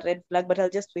 that's a red flag, but I'll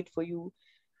just wait for you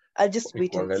I'll just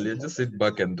wait and see. Just sit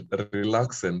back and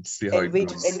relax and see how it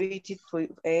goes. And wait it for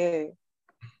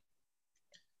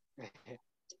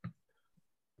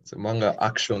Manga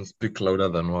actions speak louder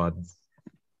than words.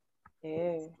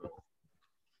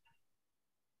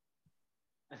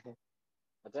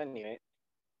 But anyway,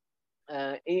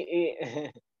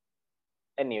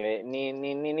 anyway,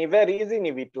 ni very hizi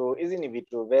ni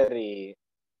vitu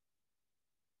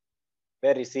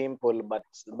very simple but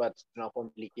tuna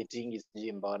complicating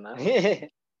sijui mbona.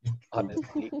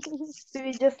 Honestly. So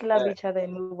we just love each other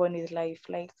and move on with life.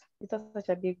 Like, it's not such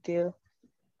a big deal.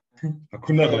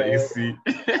 Hakuna rahisi.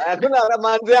 Hakuna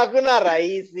manzi, hakuna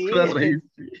rahisi. Hakuna rahisi.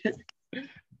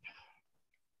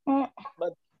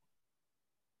 But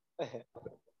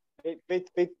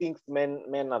Faith thinks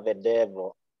men are the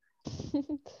devil.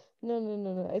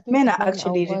 No. I think Men are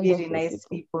actually really wonderful nice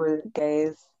people,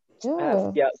 guys.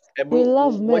 Yeah. Yes, We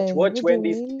love men. Watch What do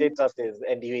Wendy's you mean? statuses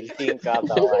and you will think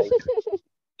otherwise.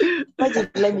 Imagine,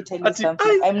 let me tell you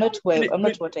something. I'm not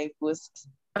what I post.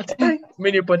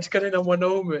 Mimi nipatikane na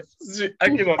mwanaume. Sijui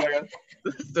akinaona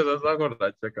sasa zako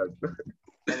nacheka.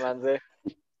 Manze.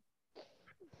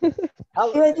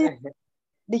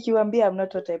 Nikiwaambia I'm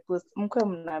not what I post, mkwe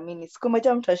mnaamini. Siku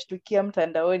moja mtashtukia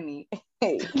mtandaoni.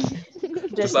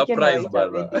 Surprise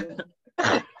brother.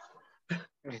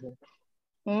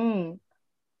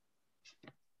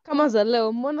 Kama za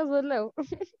leo, mbona za leo?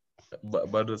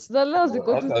 Bado Za leo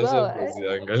ziko tu sawa.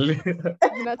 Ziangalie.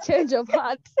 Zina change of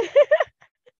heart.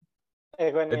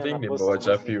 I think nimewatch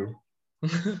a few.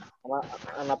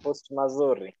 Ana post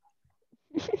mazuri.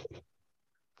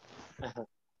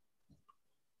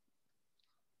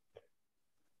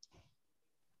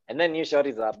 And then you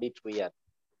stories are a bit weird.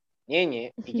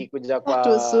 Nyenye ikikuja kwa That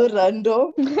was so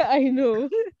random. I know.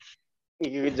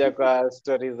 Ikikuja kwa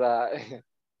stories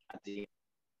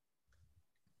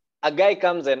a guy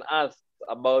comes and asks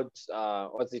about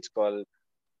what's it called,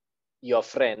 your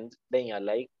friend, then you're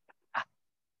like,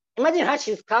 imagine how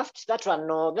she's cuffed. That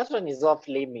one is off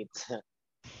limits.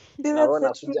 That's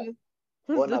the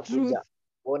truth.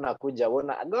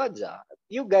 Goja.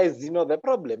 You guys, the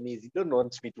problem is you don't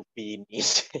want me to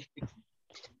finish.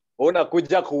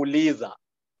 Unakuja kuuliza.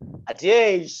 Ati,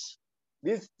 hey,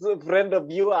 this friend of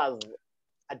yours,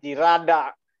 ati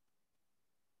rada.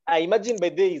 I imagine by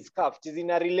the day he's cuffed, he's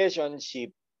in a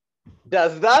relationship.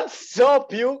 Does that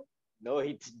stop you? No,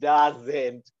 it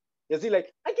doesn't. You see,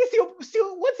 like, I guess you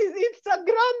what's his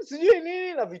Instagram? Sijui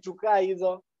nini na vitu kaa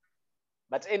hizo.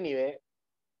 But anyway,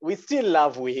 we still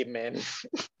love women.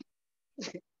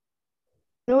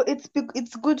 No,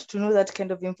 it's good to know that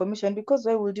kind of information, because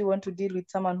why would you want to deal with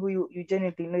someone who you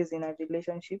genuinely know is in a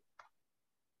relationship?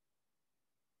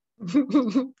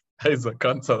 Is a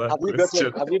cancer that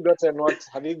question. Have you gotten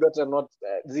what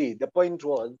Z? The point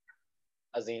was,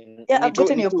 as in, yeah, I've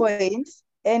gotten your point.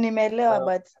 Nimeelewa,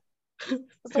 but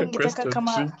sasa ningetaka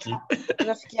kama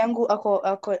rafiki yangu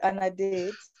ako ana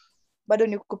date, bado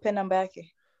nikupe namba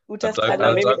yake.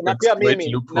 Na pia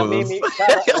mimi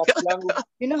rafiki yangu,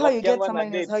 you know how you get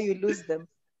someone is how you lose them.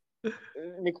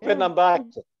 Nikupe namba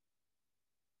yake.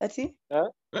 Ati?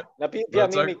 Na pia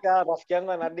mimi kama rafiki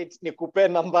yangu ana date, nikupe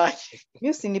namba yake. Mimi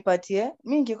usinipatie.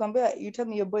 Mimi ningekwambia you tell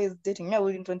me your boy is dating me, I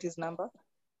wouldn't want his number.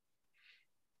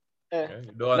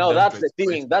 No, that's the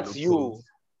thing. That's you.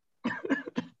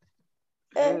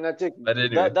 That's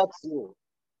you.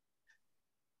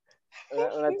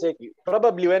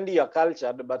 Probably Wendy, you're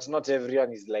cultured, but not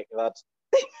everyone is like that.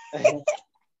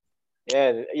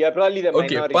 Yeah, you're probably the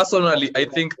minority. Okay, personally, I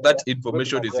think that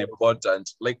information is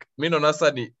important. Like, mimi naona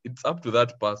sasa it's up to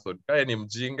that person. Kaya ni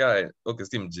mjinga, okay,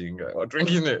 si mjinga. Watu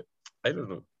wengine, I don't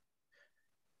know.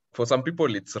 For some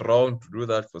people, it's wrong to do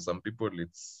that. For some people,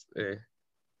 it's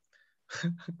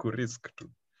risk to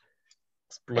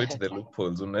exploit the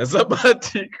loopholes. Unaweza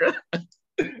bahatika.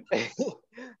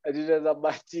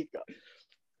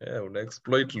 Yeah, una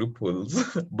exploit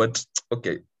loopholes. But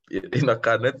okay,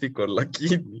 inakaa unethical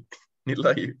lakini ni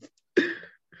life.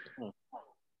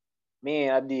 Me,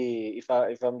 Adi, if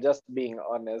I'm just being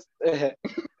honest,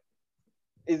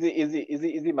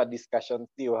 easy my discussions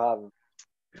you have.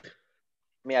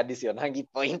 Me, Adi, is your hangi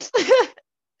point.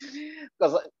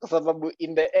 Because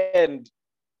in the end,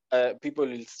 people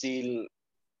will still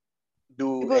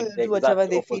do whatever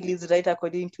they feel is right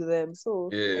according to them. So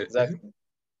yeah.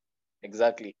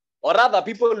 Exactly. Or rather,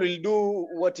 people will do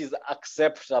what is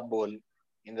acceptable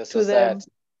in the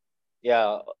society.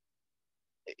 Yeah,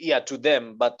 to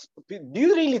them. But do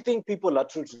you really think people are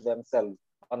true to themselves,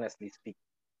 honestly speaking?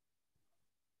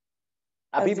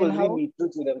 Are people really true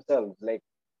to themselves? Like,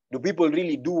 do people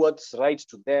really do what's right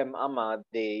to them?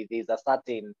 There's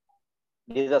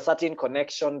there's a certain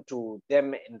connection to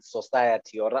them in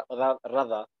society, or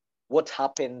rather, what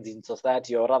happens in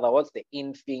society, or rather, what's the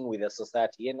in thing with the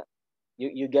society. And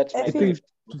you get my I feel- drift.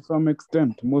 To some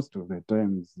extent, most of the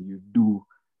times you do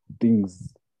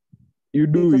things, you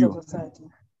do because you. of society.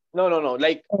 No.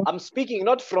 Like, I'm speaking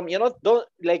not from,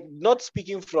 not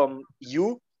speaking from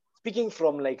you, speaking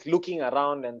from like looking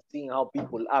around and seeing how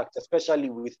people act, especially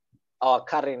with our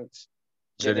current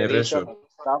generation and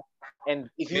stuff. And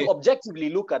if you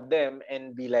objectively look at them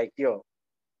and be like, yo,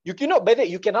 better,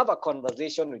 you can have a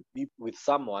conversation with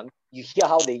someone, you hear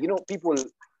how they, people,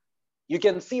 you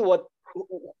can see what,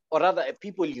 or rather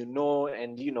people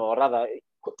and or rather,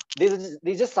 there's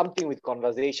just something with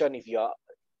conversation. If you are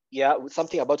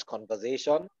something about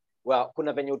conversation where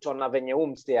kuna venye utaona venye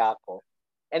mse yako,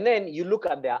 and then you look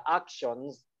at their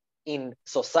actions in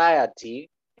society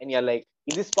and you're like,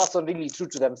 is this person really true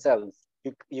to themselves?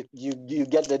 You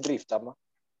get the drift, Ama?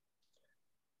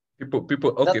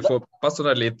 People okay, for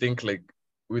personally, I think like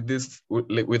with this,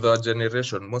 with our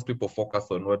generation, most people focus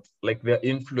on what, like, they're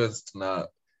influenced now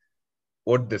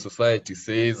what the society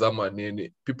says.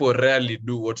 People rarely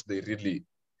do what they really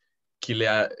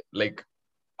clear, like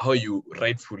how you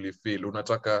rightfully feel.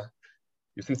 Unataka,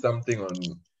 you see something on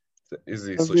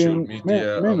social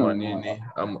media ama nini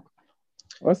ama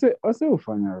wase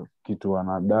hufanya kitu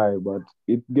wanadai, but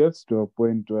it gets to a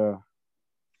point where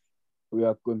we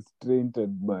are constrained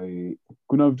by,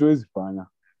 kuna vitu huwezi fanya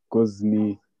cause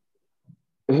ni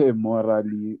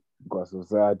morally kwa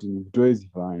society ni vitu huwezi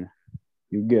fanya,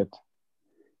 you get.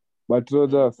 But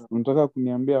Rogers, unataka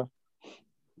kuniambia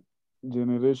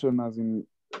generation as in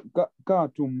kaa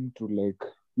tu mtu, like,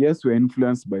 yes, we're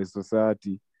influenced by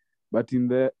society, but in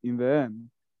the end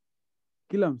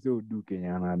kila mse udu kenye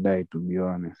anadai, to be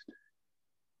honest.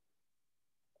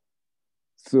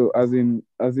 So as in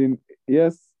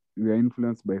yes, we are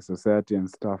influenced by society and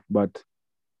stuff, but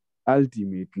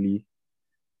ultimately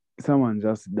someone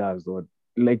just does what,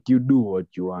 like, you do what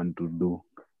you want to do.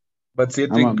 But I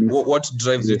think what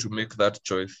drives you to make that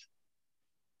choice?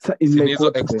 So in like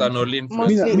what external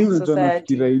influence? Mostly in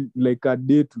society. Like a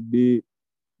day to day,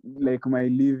 like my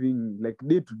living, like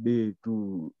day to day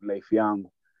to life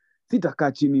yangu,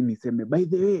 sitakaa chini niseme, by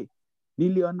the way,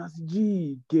 niliona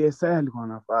sijui KSI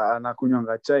alikuwa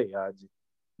anakunywanga chai aje,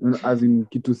 as in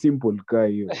kitu simple kaa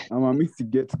hiyo. Ama mi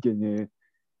siget kenye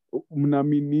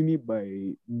mnamean nini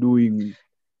by doing,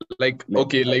 like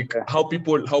okay, like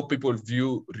how people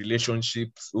view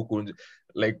relationships,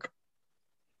 like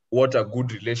what a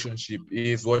good relationship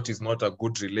is, what is not a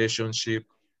good relationship.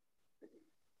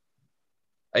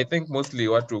 I think mostly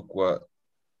watu kwa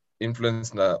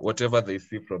influence na whatever they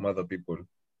see from other people.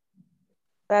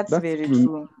 That's very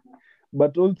true.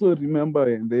 But also remember,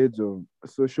 in the age of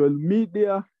social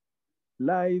media,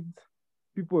 lives,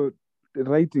 people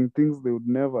writing things they would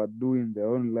never do in their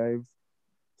own lives.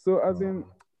 So as in,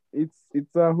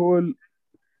 it's a whole,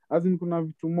 as in kuna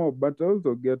vitu more, but I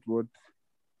also get what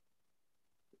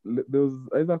there was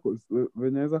either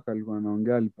venye Isaac alikuwa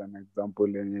naongea, alipa an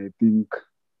example yenye I think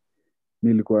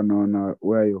nilikuwa naona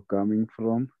where you're coming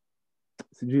from,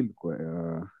 sijui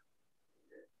ilikuwa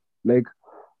like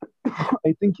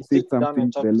I think he said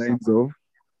something to the lines of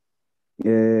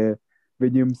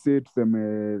venye mse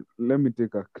tuseme, let me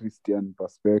take a Christian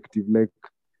perspective, like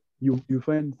you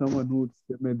find someone who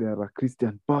tuseme they are a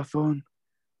Christian person,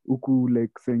 huku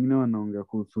like sengine wanaongea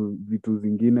kuhusu vitu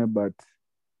zingine, but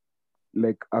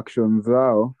like actions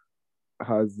zao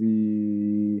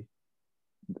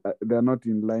they're not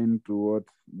in line to what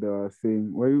they were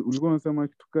saying. Ulikuwa unasema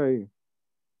kitu kaa hiyo?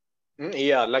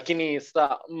 Yeah, lakini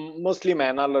mostly my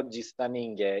analogy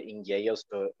inge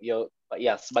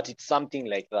yes, but it's something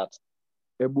like that.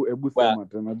 Ebu sema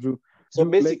tena juu. So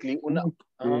basically una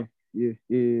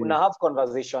have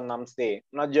conversation na mse,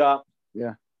 unajua,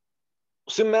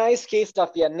 usimeaiske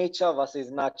stuff ya nature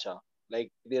versus nurture.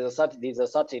 Like there's a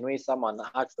certain way someone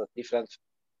acts that's different.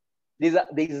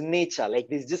 There's nature, like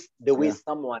there's just the way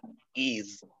someone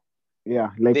is.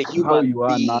 Yeah, like the human how you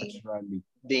are being, naturally.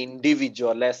 The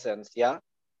individual essence,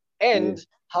 and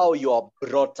how you are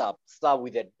brought up,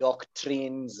 with the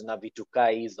doctrines na vitu kaa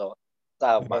hizo,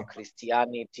 by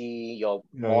Christianity, your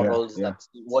morals, that's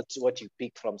what you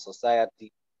pick from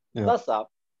society. Sasa,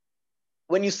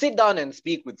 when you sit down and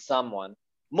speak with someone,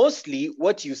 mostly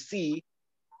what you see,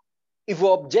 if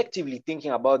we're objectively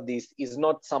thinking about this, is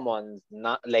not someone's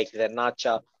like the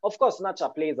nurture. Of course, nurture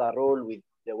plays a role with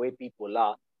the way people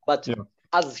are, but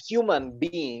as human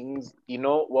beings,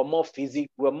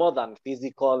 we're more than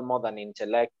physical, more than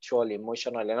intellectual,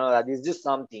 emotional, and all that. It's just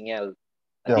something else,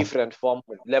 a different form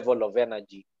of level of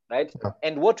energy. right? Yeah.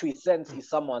 And what we sense is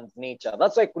someone's nature.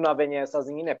 That's why kuna venye saa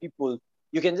zingine people,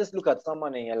 you can just look at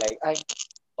someone and you're like,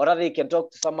 or rather you can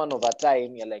talk to someone over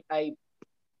time, you're like,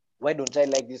 why don't I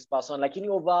like this person? Like,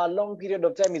 over a long period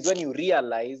of time is when you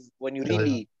realize, when you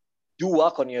really do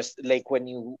work on your, like when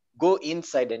you go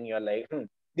inside and you're like,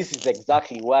 this is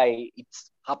exactly why it's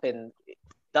happened.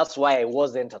 That's why I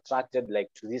wasn't attracted like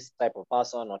to this type of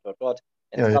person or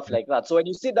and stuff like that. So when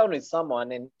you sit down with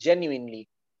someone and genuinely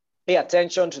pay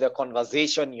attention to the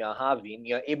conversation you're having,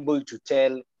 you're able to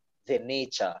tell the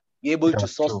nature. You're able to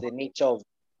source the nature of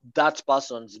that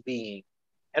person's being.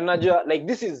 And like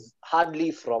this is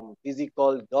hardly from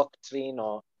physical doctrine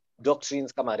or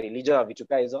doctrines kama religion or vitu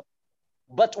hizo.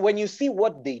 But when you see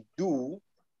what they do,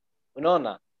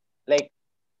 unaona, like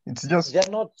it's just they're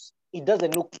not, it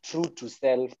doesn't look true to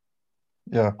self.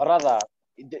 Yeah. Or rather,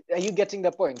 are you getting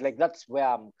the point? Like that's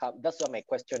where my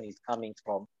question is coming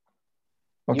from.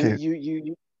 Okay.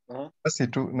 You Basi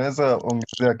tu naweza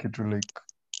ongezea kitu like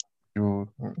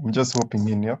I'm just hopping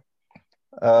in, yeah.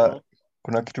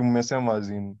 Kuna kitu mmesema as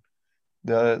in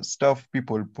the stuff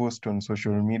people post on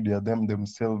social media them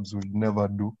themselves would never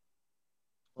do.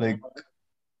 Like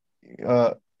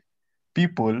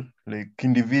people, like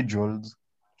individuals,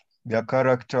 their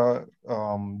character,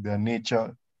 their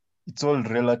nature, it's all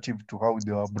relative to how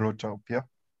they were brought up, yeah.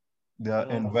 Their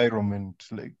environment,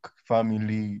 like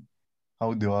family,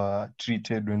 how they were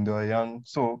treated when they were young.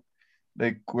 So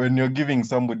like when you're giving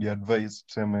somebody advice,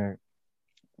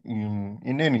 in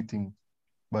anything,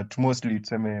 but mostly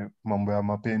mambo ya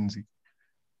mapenzi,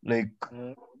 like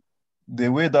the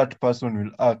way that person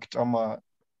will act,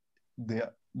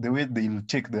 the way they'll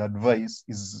take the advice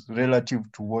is relative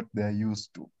to what they're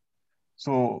used to.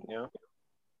 So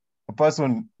a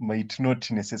person might not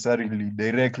necessarily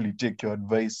directly take your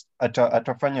advice.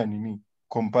 Atafanya nini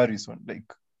comparison,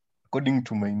 like according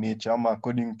to my nature,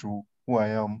 according to who I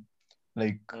am,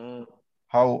 like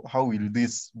how will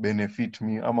this benefit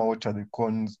me, what are the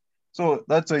cons? So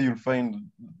that's why you'll find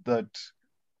that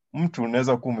mtu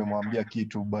unaweza kuwa umemwambia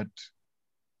kitu but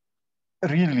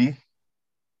really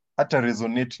hata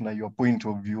resonate na your point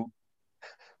of view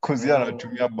cause yeye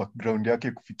anatumia background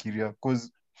yake kufikiria,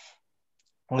 cause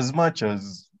as much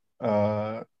as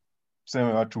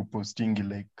tuseme watu postingi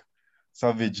like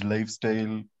savage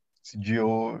lifestyle,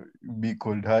 sijui be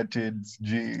cold hearted,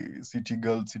 sijui city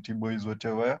girls, city boys,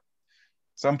 whatever,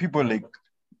 some people like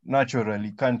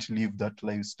naturally can't live that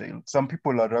lifestyle. Some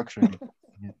people are actually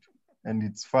it, and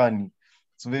it's funny.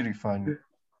 It's very funny.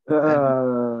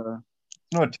 It's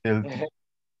not healthy.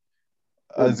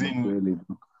 As in,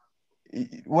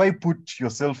 why put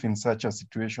yourself in such a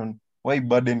situation? Why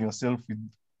burden yourself with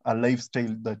a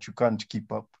lifestyle that you can't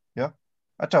keep up? Yeah.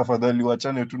 Hata afadhali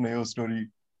wachane tu na hiyo story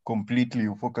completely,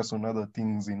 you focus on other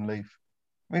things in life.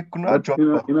 But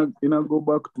ina go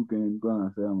back to kenye nilikuwa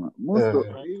nasema. Most of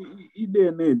hii day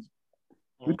and age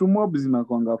vitu mob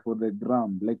zinakwanga for the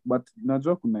gram, like, but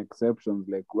najua kuna exceptions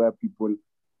like where people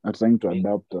are trying to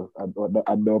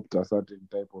adopt a certain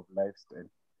type of lifestyle,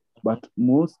 but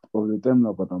most of the time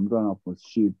napata mtu anapost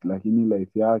shit lakini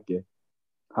life yake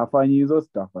hafanyi hizo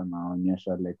stuff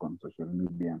anaonyesha like on social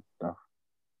media and stuff.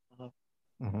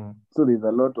 So there's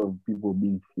a lot of people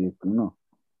being fake, you know.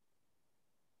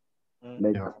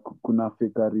 Like kuna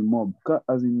fakery mob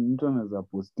as in mtu anaweza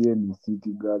postia ni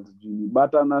city girls jini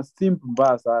but ana simp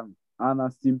mbaya sana,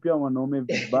 anasimpia mwanaume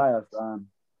vibaya sana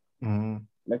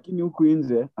lakini huku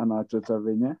nje anawachocha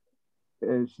venye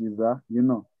she's a, you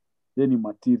know, ye ni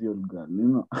material girl, you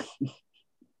know.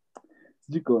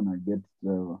 Sijui una get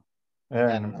Trevor.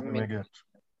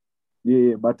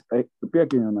 Yeah, but pia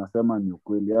kenye nasema ni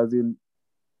ukweli as in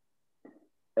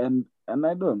and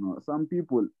I don't know, some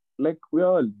people like we're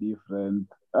all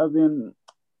different. I mean,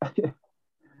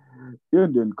 hiyo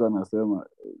ndio nilikuwa nasema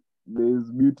there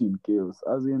is beauty in chaos.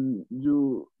 As in,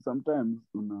 you sometimes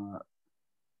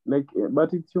like,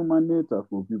 but it's human nature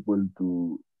for people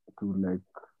to like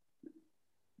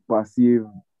perceive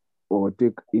or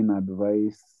take in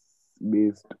advice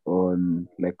based on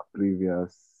like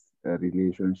previous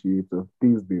relationships or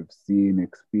things they've seen,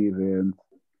 experienced.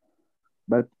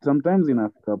 But sometimes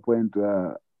inafika point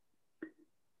where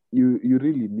you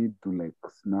really need to like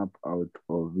snap out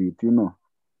of it, you know.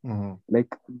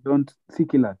 Like don't see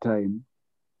kila time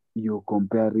you're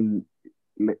comparing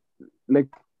like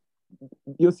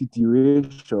your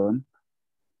situation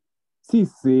si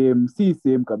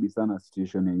same kabisa na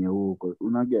situation yenye huko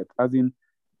unaget, as in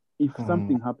if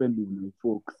something happened with my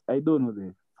folks, I don't know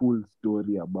the full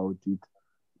story about it,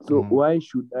 so why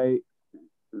should I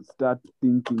start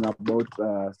thinking about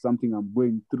something I'm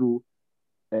going through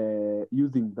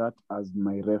using that as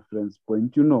my reference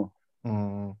point, you know.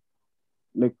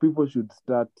 like people should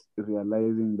start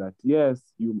realizing that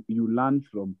yes, you learn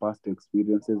from past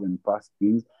experiences and past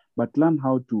things, but learn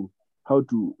how to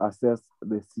assess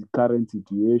the current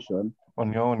situation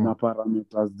on your na own.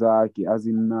 parameters zake, as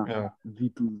in na Yeah.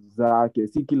 vitu zake.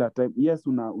 Si kila time yes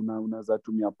unaweza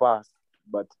tumia past,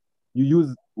 but you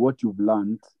use what you've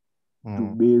learned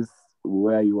to base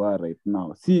where you are right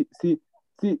now. Si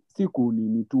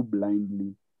kunini too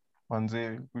blindly.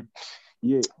 Manze,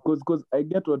 Yeah, because I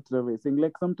get what Trevor is saying.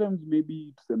 Like sometimes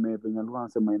maybe tuseme venye alikuwa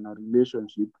anasema in a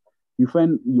relationship, you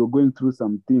find you're going through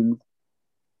some things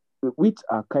which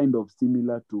are kind of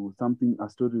similar to a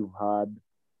story you've had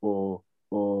or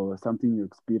something you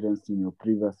experienced in your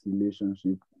previous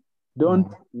relationship.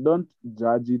 Don't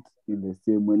judge it in the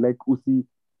same way. Like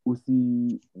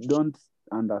don't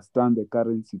understand the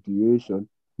current situation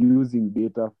using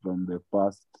data from the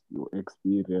past your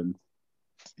experience.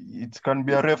 It can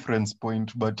be a reference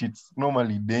point, but it's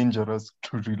normally dangerous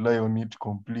to rely on it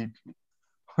completely.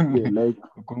 Yeah, like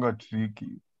Kunga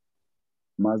tricky.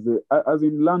 As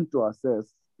in learn to assess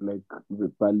like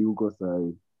the paliuko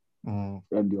side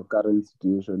and your current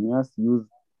situation. Yes,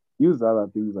 use other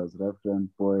things as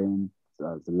reference points,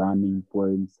 as learning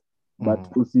points, but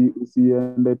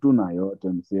usiende tu na yote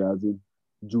mse, as in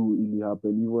juu ili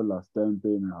happen hivyo last time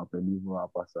pia ime happen hivyo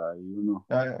hapa saa hii, you know.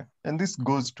 And this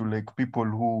goes to like people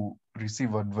who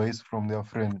receive advice from their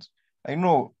friends. I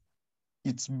know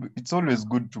it's always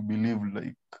good to believe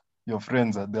like your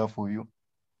friends are there for you.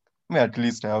 Me at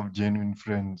least I have genuine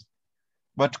friends,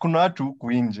 but kuna watu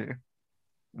huku nje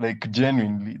like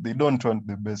genuinely they don't want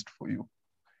the best for you,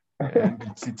 and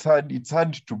it's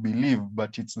hard to believe,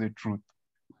 but it's the truth.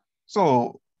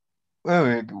 So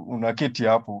wewe unaketi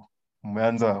hapo,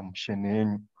 umeanza mshene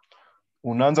yenyu,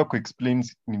 unaanza kuexplain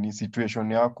nini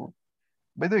situation yako.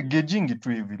 By the way, gauging it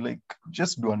hivi, like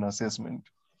just do an assessment.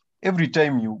 Every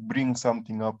time you bring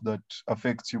something up that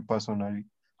affects you personally,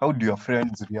 how do your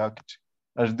friends react?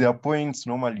 Are their points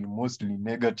normally mostly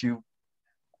negative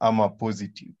ama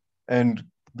positive? And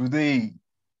do they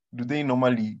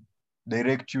normally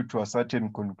direct you to a certain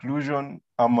conclusion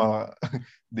ama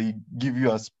they give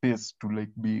you a space to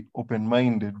like be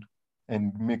open-minded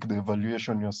and make the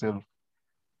evaluation yourself?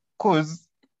 Because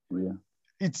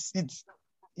it's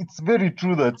very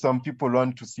true that some people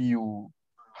want to see you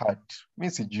hurt.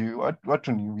 Message you, what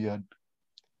ni weird.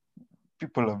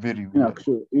 People are very weird.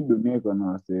 Actually, hii dunia iko na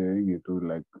wasee wengi tu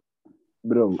like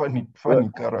bro. Funny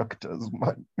characters,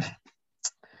 man.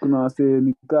 Kuna wasee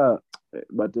nikaa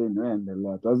but anyway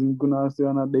endelea. As in kuna wasee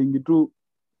wanadengi tu.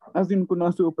 As in kuna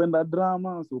wasee upenda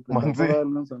drama, so upenda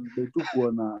violence, wanadai tu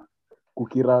kuona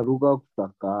kukiraruka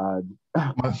kutakaji.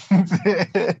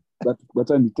 But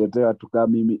nitetea tu kama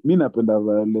mimi napenda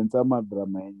violence ama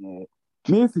drama yenye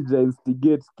mi sija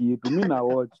instigate kitu, mi na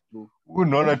watch tu.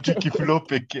 Unaona tukiflow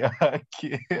peke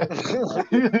yake.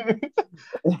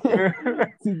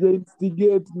 Sija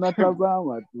instigate,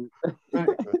 natazama tu.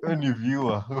 Any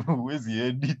viewer, huwezi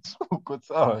edit, uko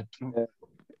sawa tu.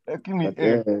 Lakini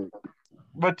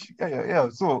but yeah,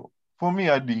 so for me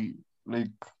hadi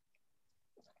like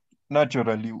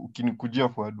naturally ukinikujia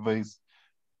for advice,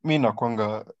 mi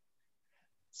nakwanga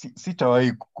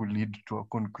sitawahi kulead to a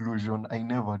conclusion. I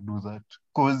never do that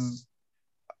because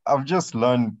I've just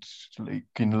learned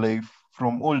like in life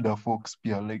from older folks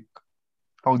pia, like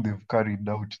how they've carried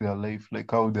out their life,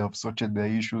 like how they have sorted their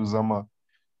issues ama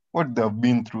what they have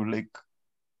been through. Like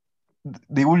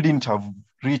they wouldn't have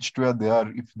reached where they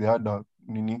are if they had a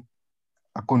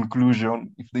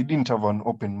conclusion, if they didn't have an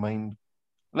open mind.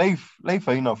 Life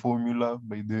haina formula,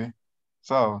 by the way.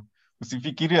 Sawa,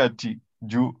 usifikiria ati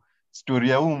juu story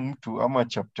ya huu mtu ama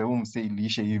chapter huu mse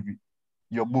iliisha hivi,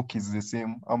 your book is the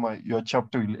same ama your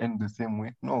chapter will end the same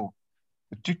way. No,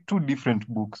 two different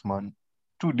books, man,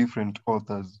 two different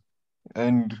authors,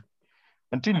 and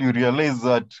until you realize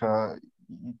that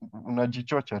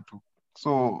unajichocha tu.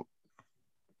 So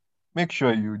make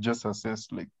sure you just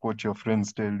assess like what your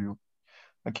friends tell you.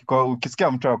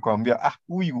 Ukisikia mtu akwambia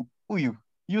huyu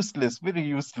useless,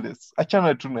 very useless,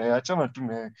 achana tu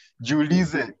naye,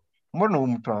 jiulize mbona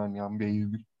huyu mtu ananiambia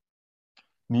hivi?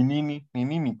 Ni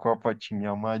nini kwa hapa chini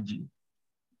ya maji?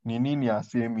 Ni nini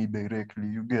asemi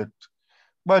directly, you get?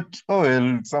 But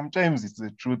sometimes it's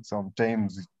the truth,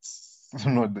 sometimes it's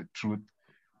not the truth.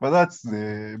 But that's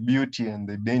the beauty and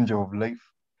the danger of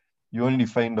life. You only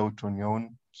find out on your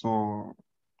own. So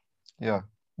yeah,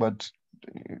 but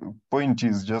point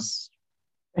is just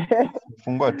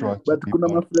fungua tu akili. But kuna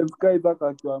ma friends guys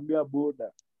akiwaambia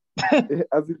boda.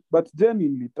 But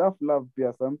genuinely tough love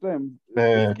pia sometimes.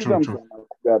 True.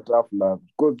 Tough love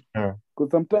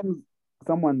because sometimes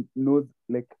someone knows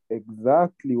like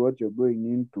exactly what you're going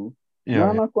into Yeah,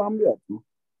 yeah. Nakwambia tu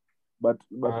but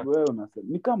wewe unasema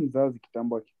ni kama mzazi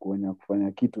kitambo akikuonya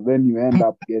kufanya kitu then you end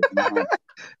up getting hurt.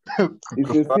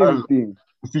 It's the same thing.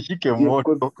 Usishike Yeah,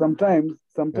 moto. because sometimes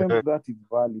that is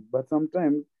valid, but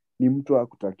sometimes ni mtu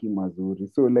akutaki mazuri.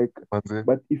 So like, Manze.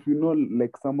 but if you know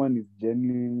like someone is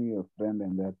genuinely your friend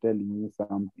and they're telling you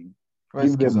something, Wewe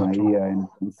give them sikiza a tu. ear and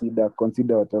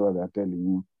consider whatever they're telling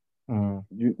you. Mm.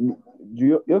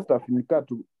 Your stuff nika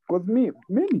tu, because me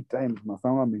many times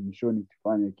masama amenishow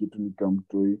nikifanya kitu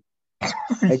nikamtoi.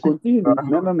 I continue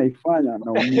naenda naifanya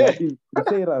naumia hadi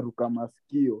nishairaruka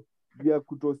masikio vya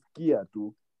kutosikia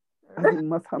tu.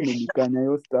 Masa amenikanya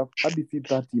hiyo stuff hadi si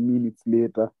 30 minutes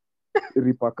later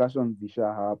repercussions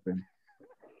zisha happen.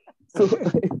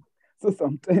 So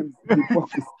sometimes nipo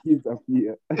kusikiza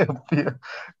pia. Pia.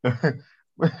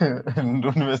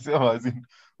 Ndo nimesema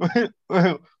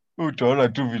wewe utaona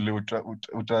tu vile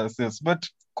uta assess, but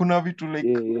kuna vitu like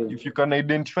Yeah. if you can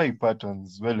identify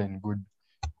patterns well and good,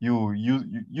 you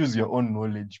use your own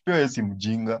knowledge. Pia wewe si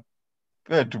mjinga,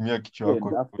 pia tumia kichwa Yeah,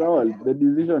 yako. after all, the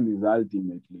decision is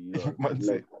ultimately yours.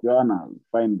 Manze. Like you wanna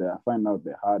find out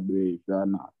the hard way. If you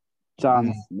wanna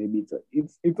chance, maybe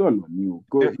it's all on you.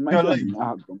 Because Yeah, my you're son like- is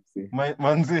not gonna say.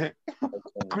 Manze.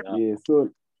 Yeah, so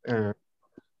Eh,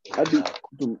 hadi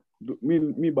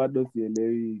mi bado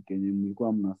sielewi kenye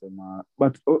mlikuwa mnasema,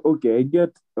 but okay, I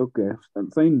get okay.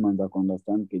 Sasa nimeanza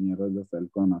kuunderstand kenye Rogers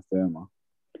alikuwa anasema,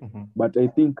 mhm. but I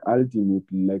think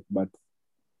ultimately like but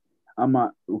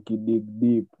ama ukidig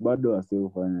deep bado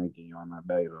wasiofanya kenye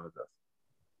wanadai Rogers.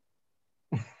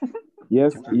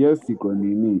 Yes iko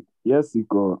nini? Yes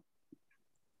iko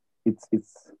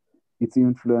it's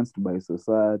influenced by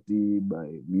society,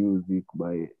 by music,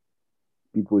 by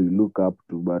people you look up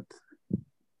to, but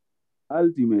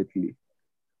ultimately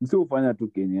msiofanya tu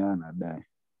kenye anadai.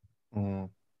 Mm.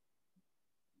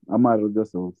 Ama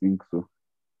Rogers will think so.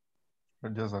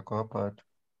 Rogers ako hapa tu.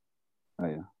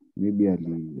 Haya, maybe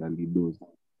alidoze.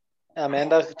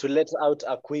 Ameenda to let out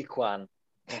a quick one.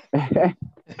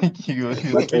 You're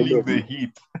But I feeling don't the know.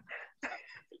 heat.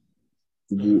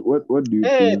 What do you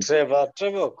Hey, think?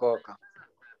 Trevor Coker.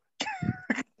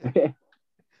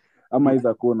 Ama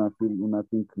iza kuwa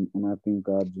unathink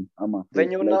aje? Ama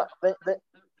Venye like,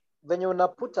 venye una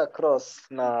put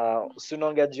across na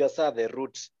usiongea juu ya saa the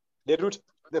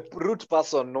root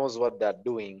person knows what they're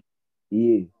doing.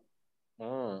 yeah.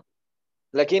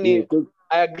 Lakini Yeah, 'cause-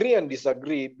 I agree and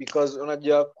disagree because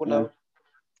unajua kuna Yeah.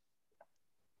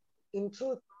 in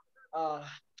truth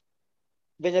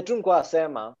venye tu nikuwa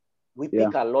asema we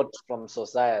pick a lot from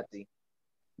society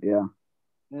yeah.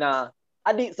 na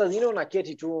hadi saa zingine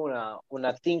unaketi tu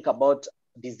una think about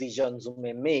decisions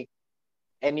make,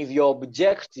 and if you're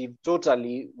objective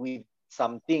totally with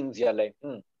some things you're like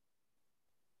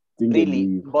really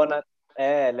mbona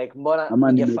like mbona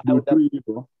ama ningefanya nimedu tu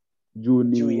hivyo juu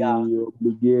Juu ya- ni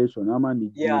obligation ama ni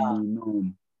juu Yeah. ni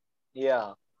norm.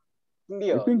 yeah I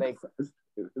ndio think like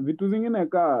vitu zingine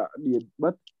kaa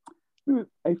but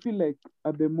I feel like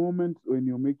at the moment when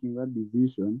you're making that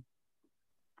decision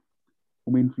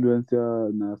influence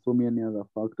na so many other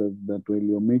factors that when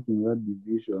you're making that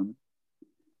decision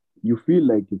you feel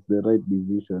like it's the right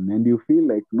decision and you feel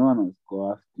like no one has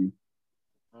coerced you.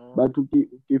 But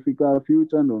ukifika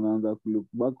future ndo unaanza kulook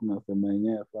back unasema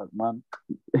yenyewe fuck man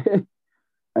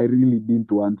I really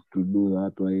didn't want to do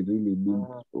that or I really didn't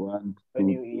want to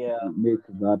make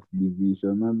that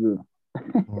decision.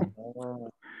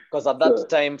 Because at that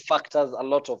time a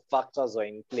lot of factors were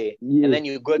in play. Yes. And then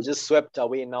you got just swept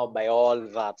away now by all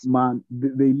that. Man,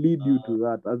 they lead you to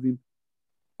that. As in,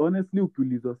 honestly,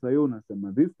 ukiulizwa sayo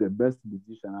unasema this is the best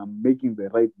decision. I'm making the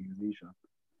right decision.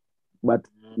 But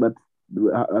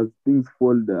as things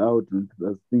fall out and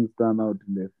as things turn out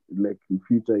in the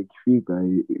future ikifika,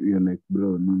 you're like,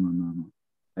 bro, no.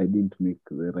 I didn't make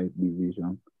the right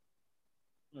decision.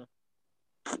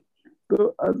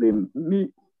 So as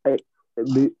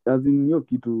in your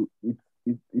kitu,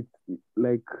 it's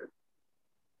like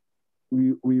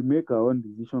we make our own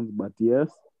decisions, but yes,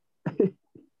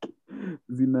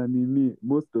 zina nini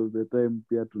most of the time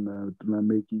pia tuna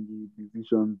making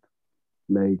decisions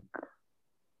like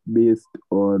based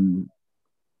on,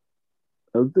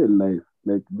 I would say, life,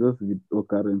 like just with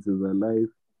occurrences of life,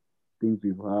 things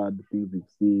we've heard, things we've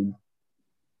seen.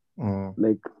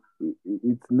 Like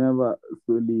it's never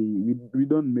solely we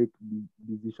don't make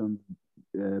decisions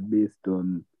based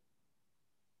on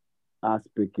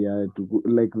aspect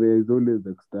like there is always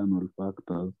external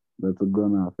factors that's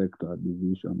gonna affect our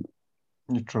decisions.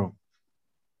 True.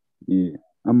 Yeah.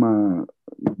 I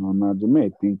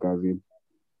think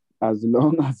as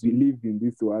long as we live in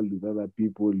this world with other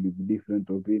people with different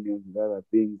opinions, with other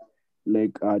things,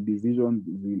 like our decisions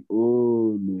will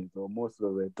always, or most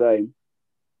of the time,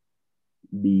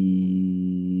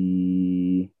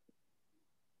 be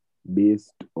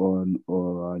based on,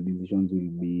 or our decisions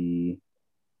will be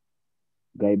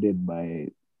guided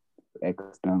by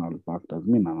external factors.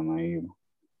 Mi naona hivyo.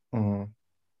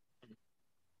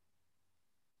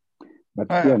 But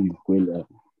pia ni kweli,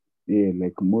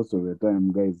 like most of the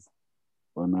time guys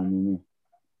wana nini,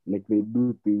 like they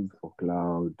do things for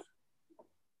cloud,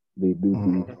 they do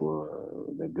things for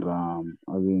the gram.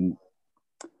 I mean,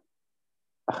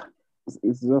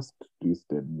 it's just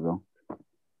twisted, bro.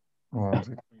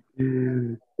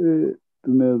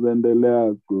 Tunaweza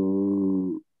endelea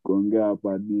kuongea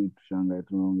hapa hadi tushangae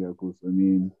tunaongea kuhusu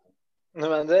nini.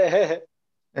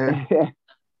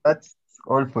 That's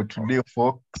all for today,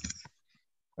 folks.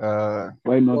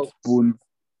 Why not spoons?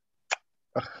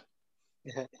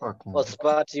 Or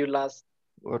spart you last.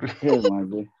 Hey,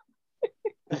 man.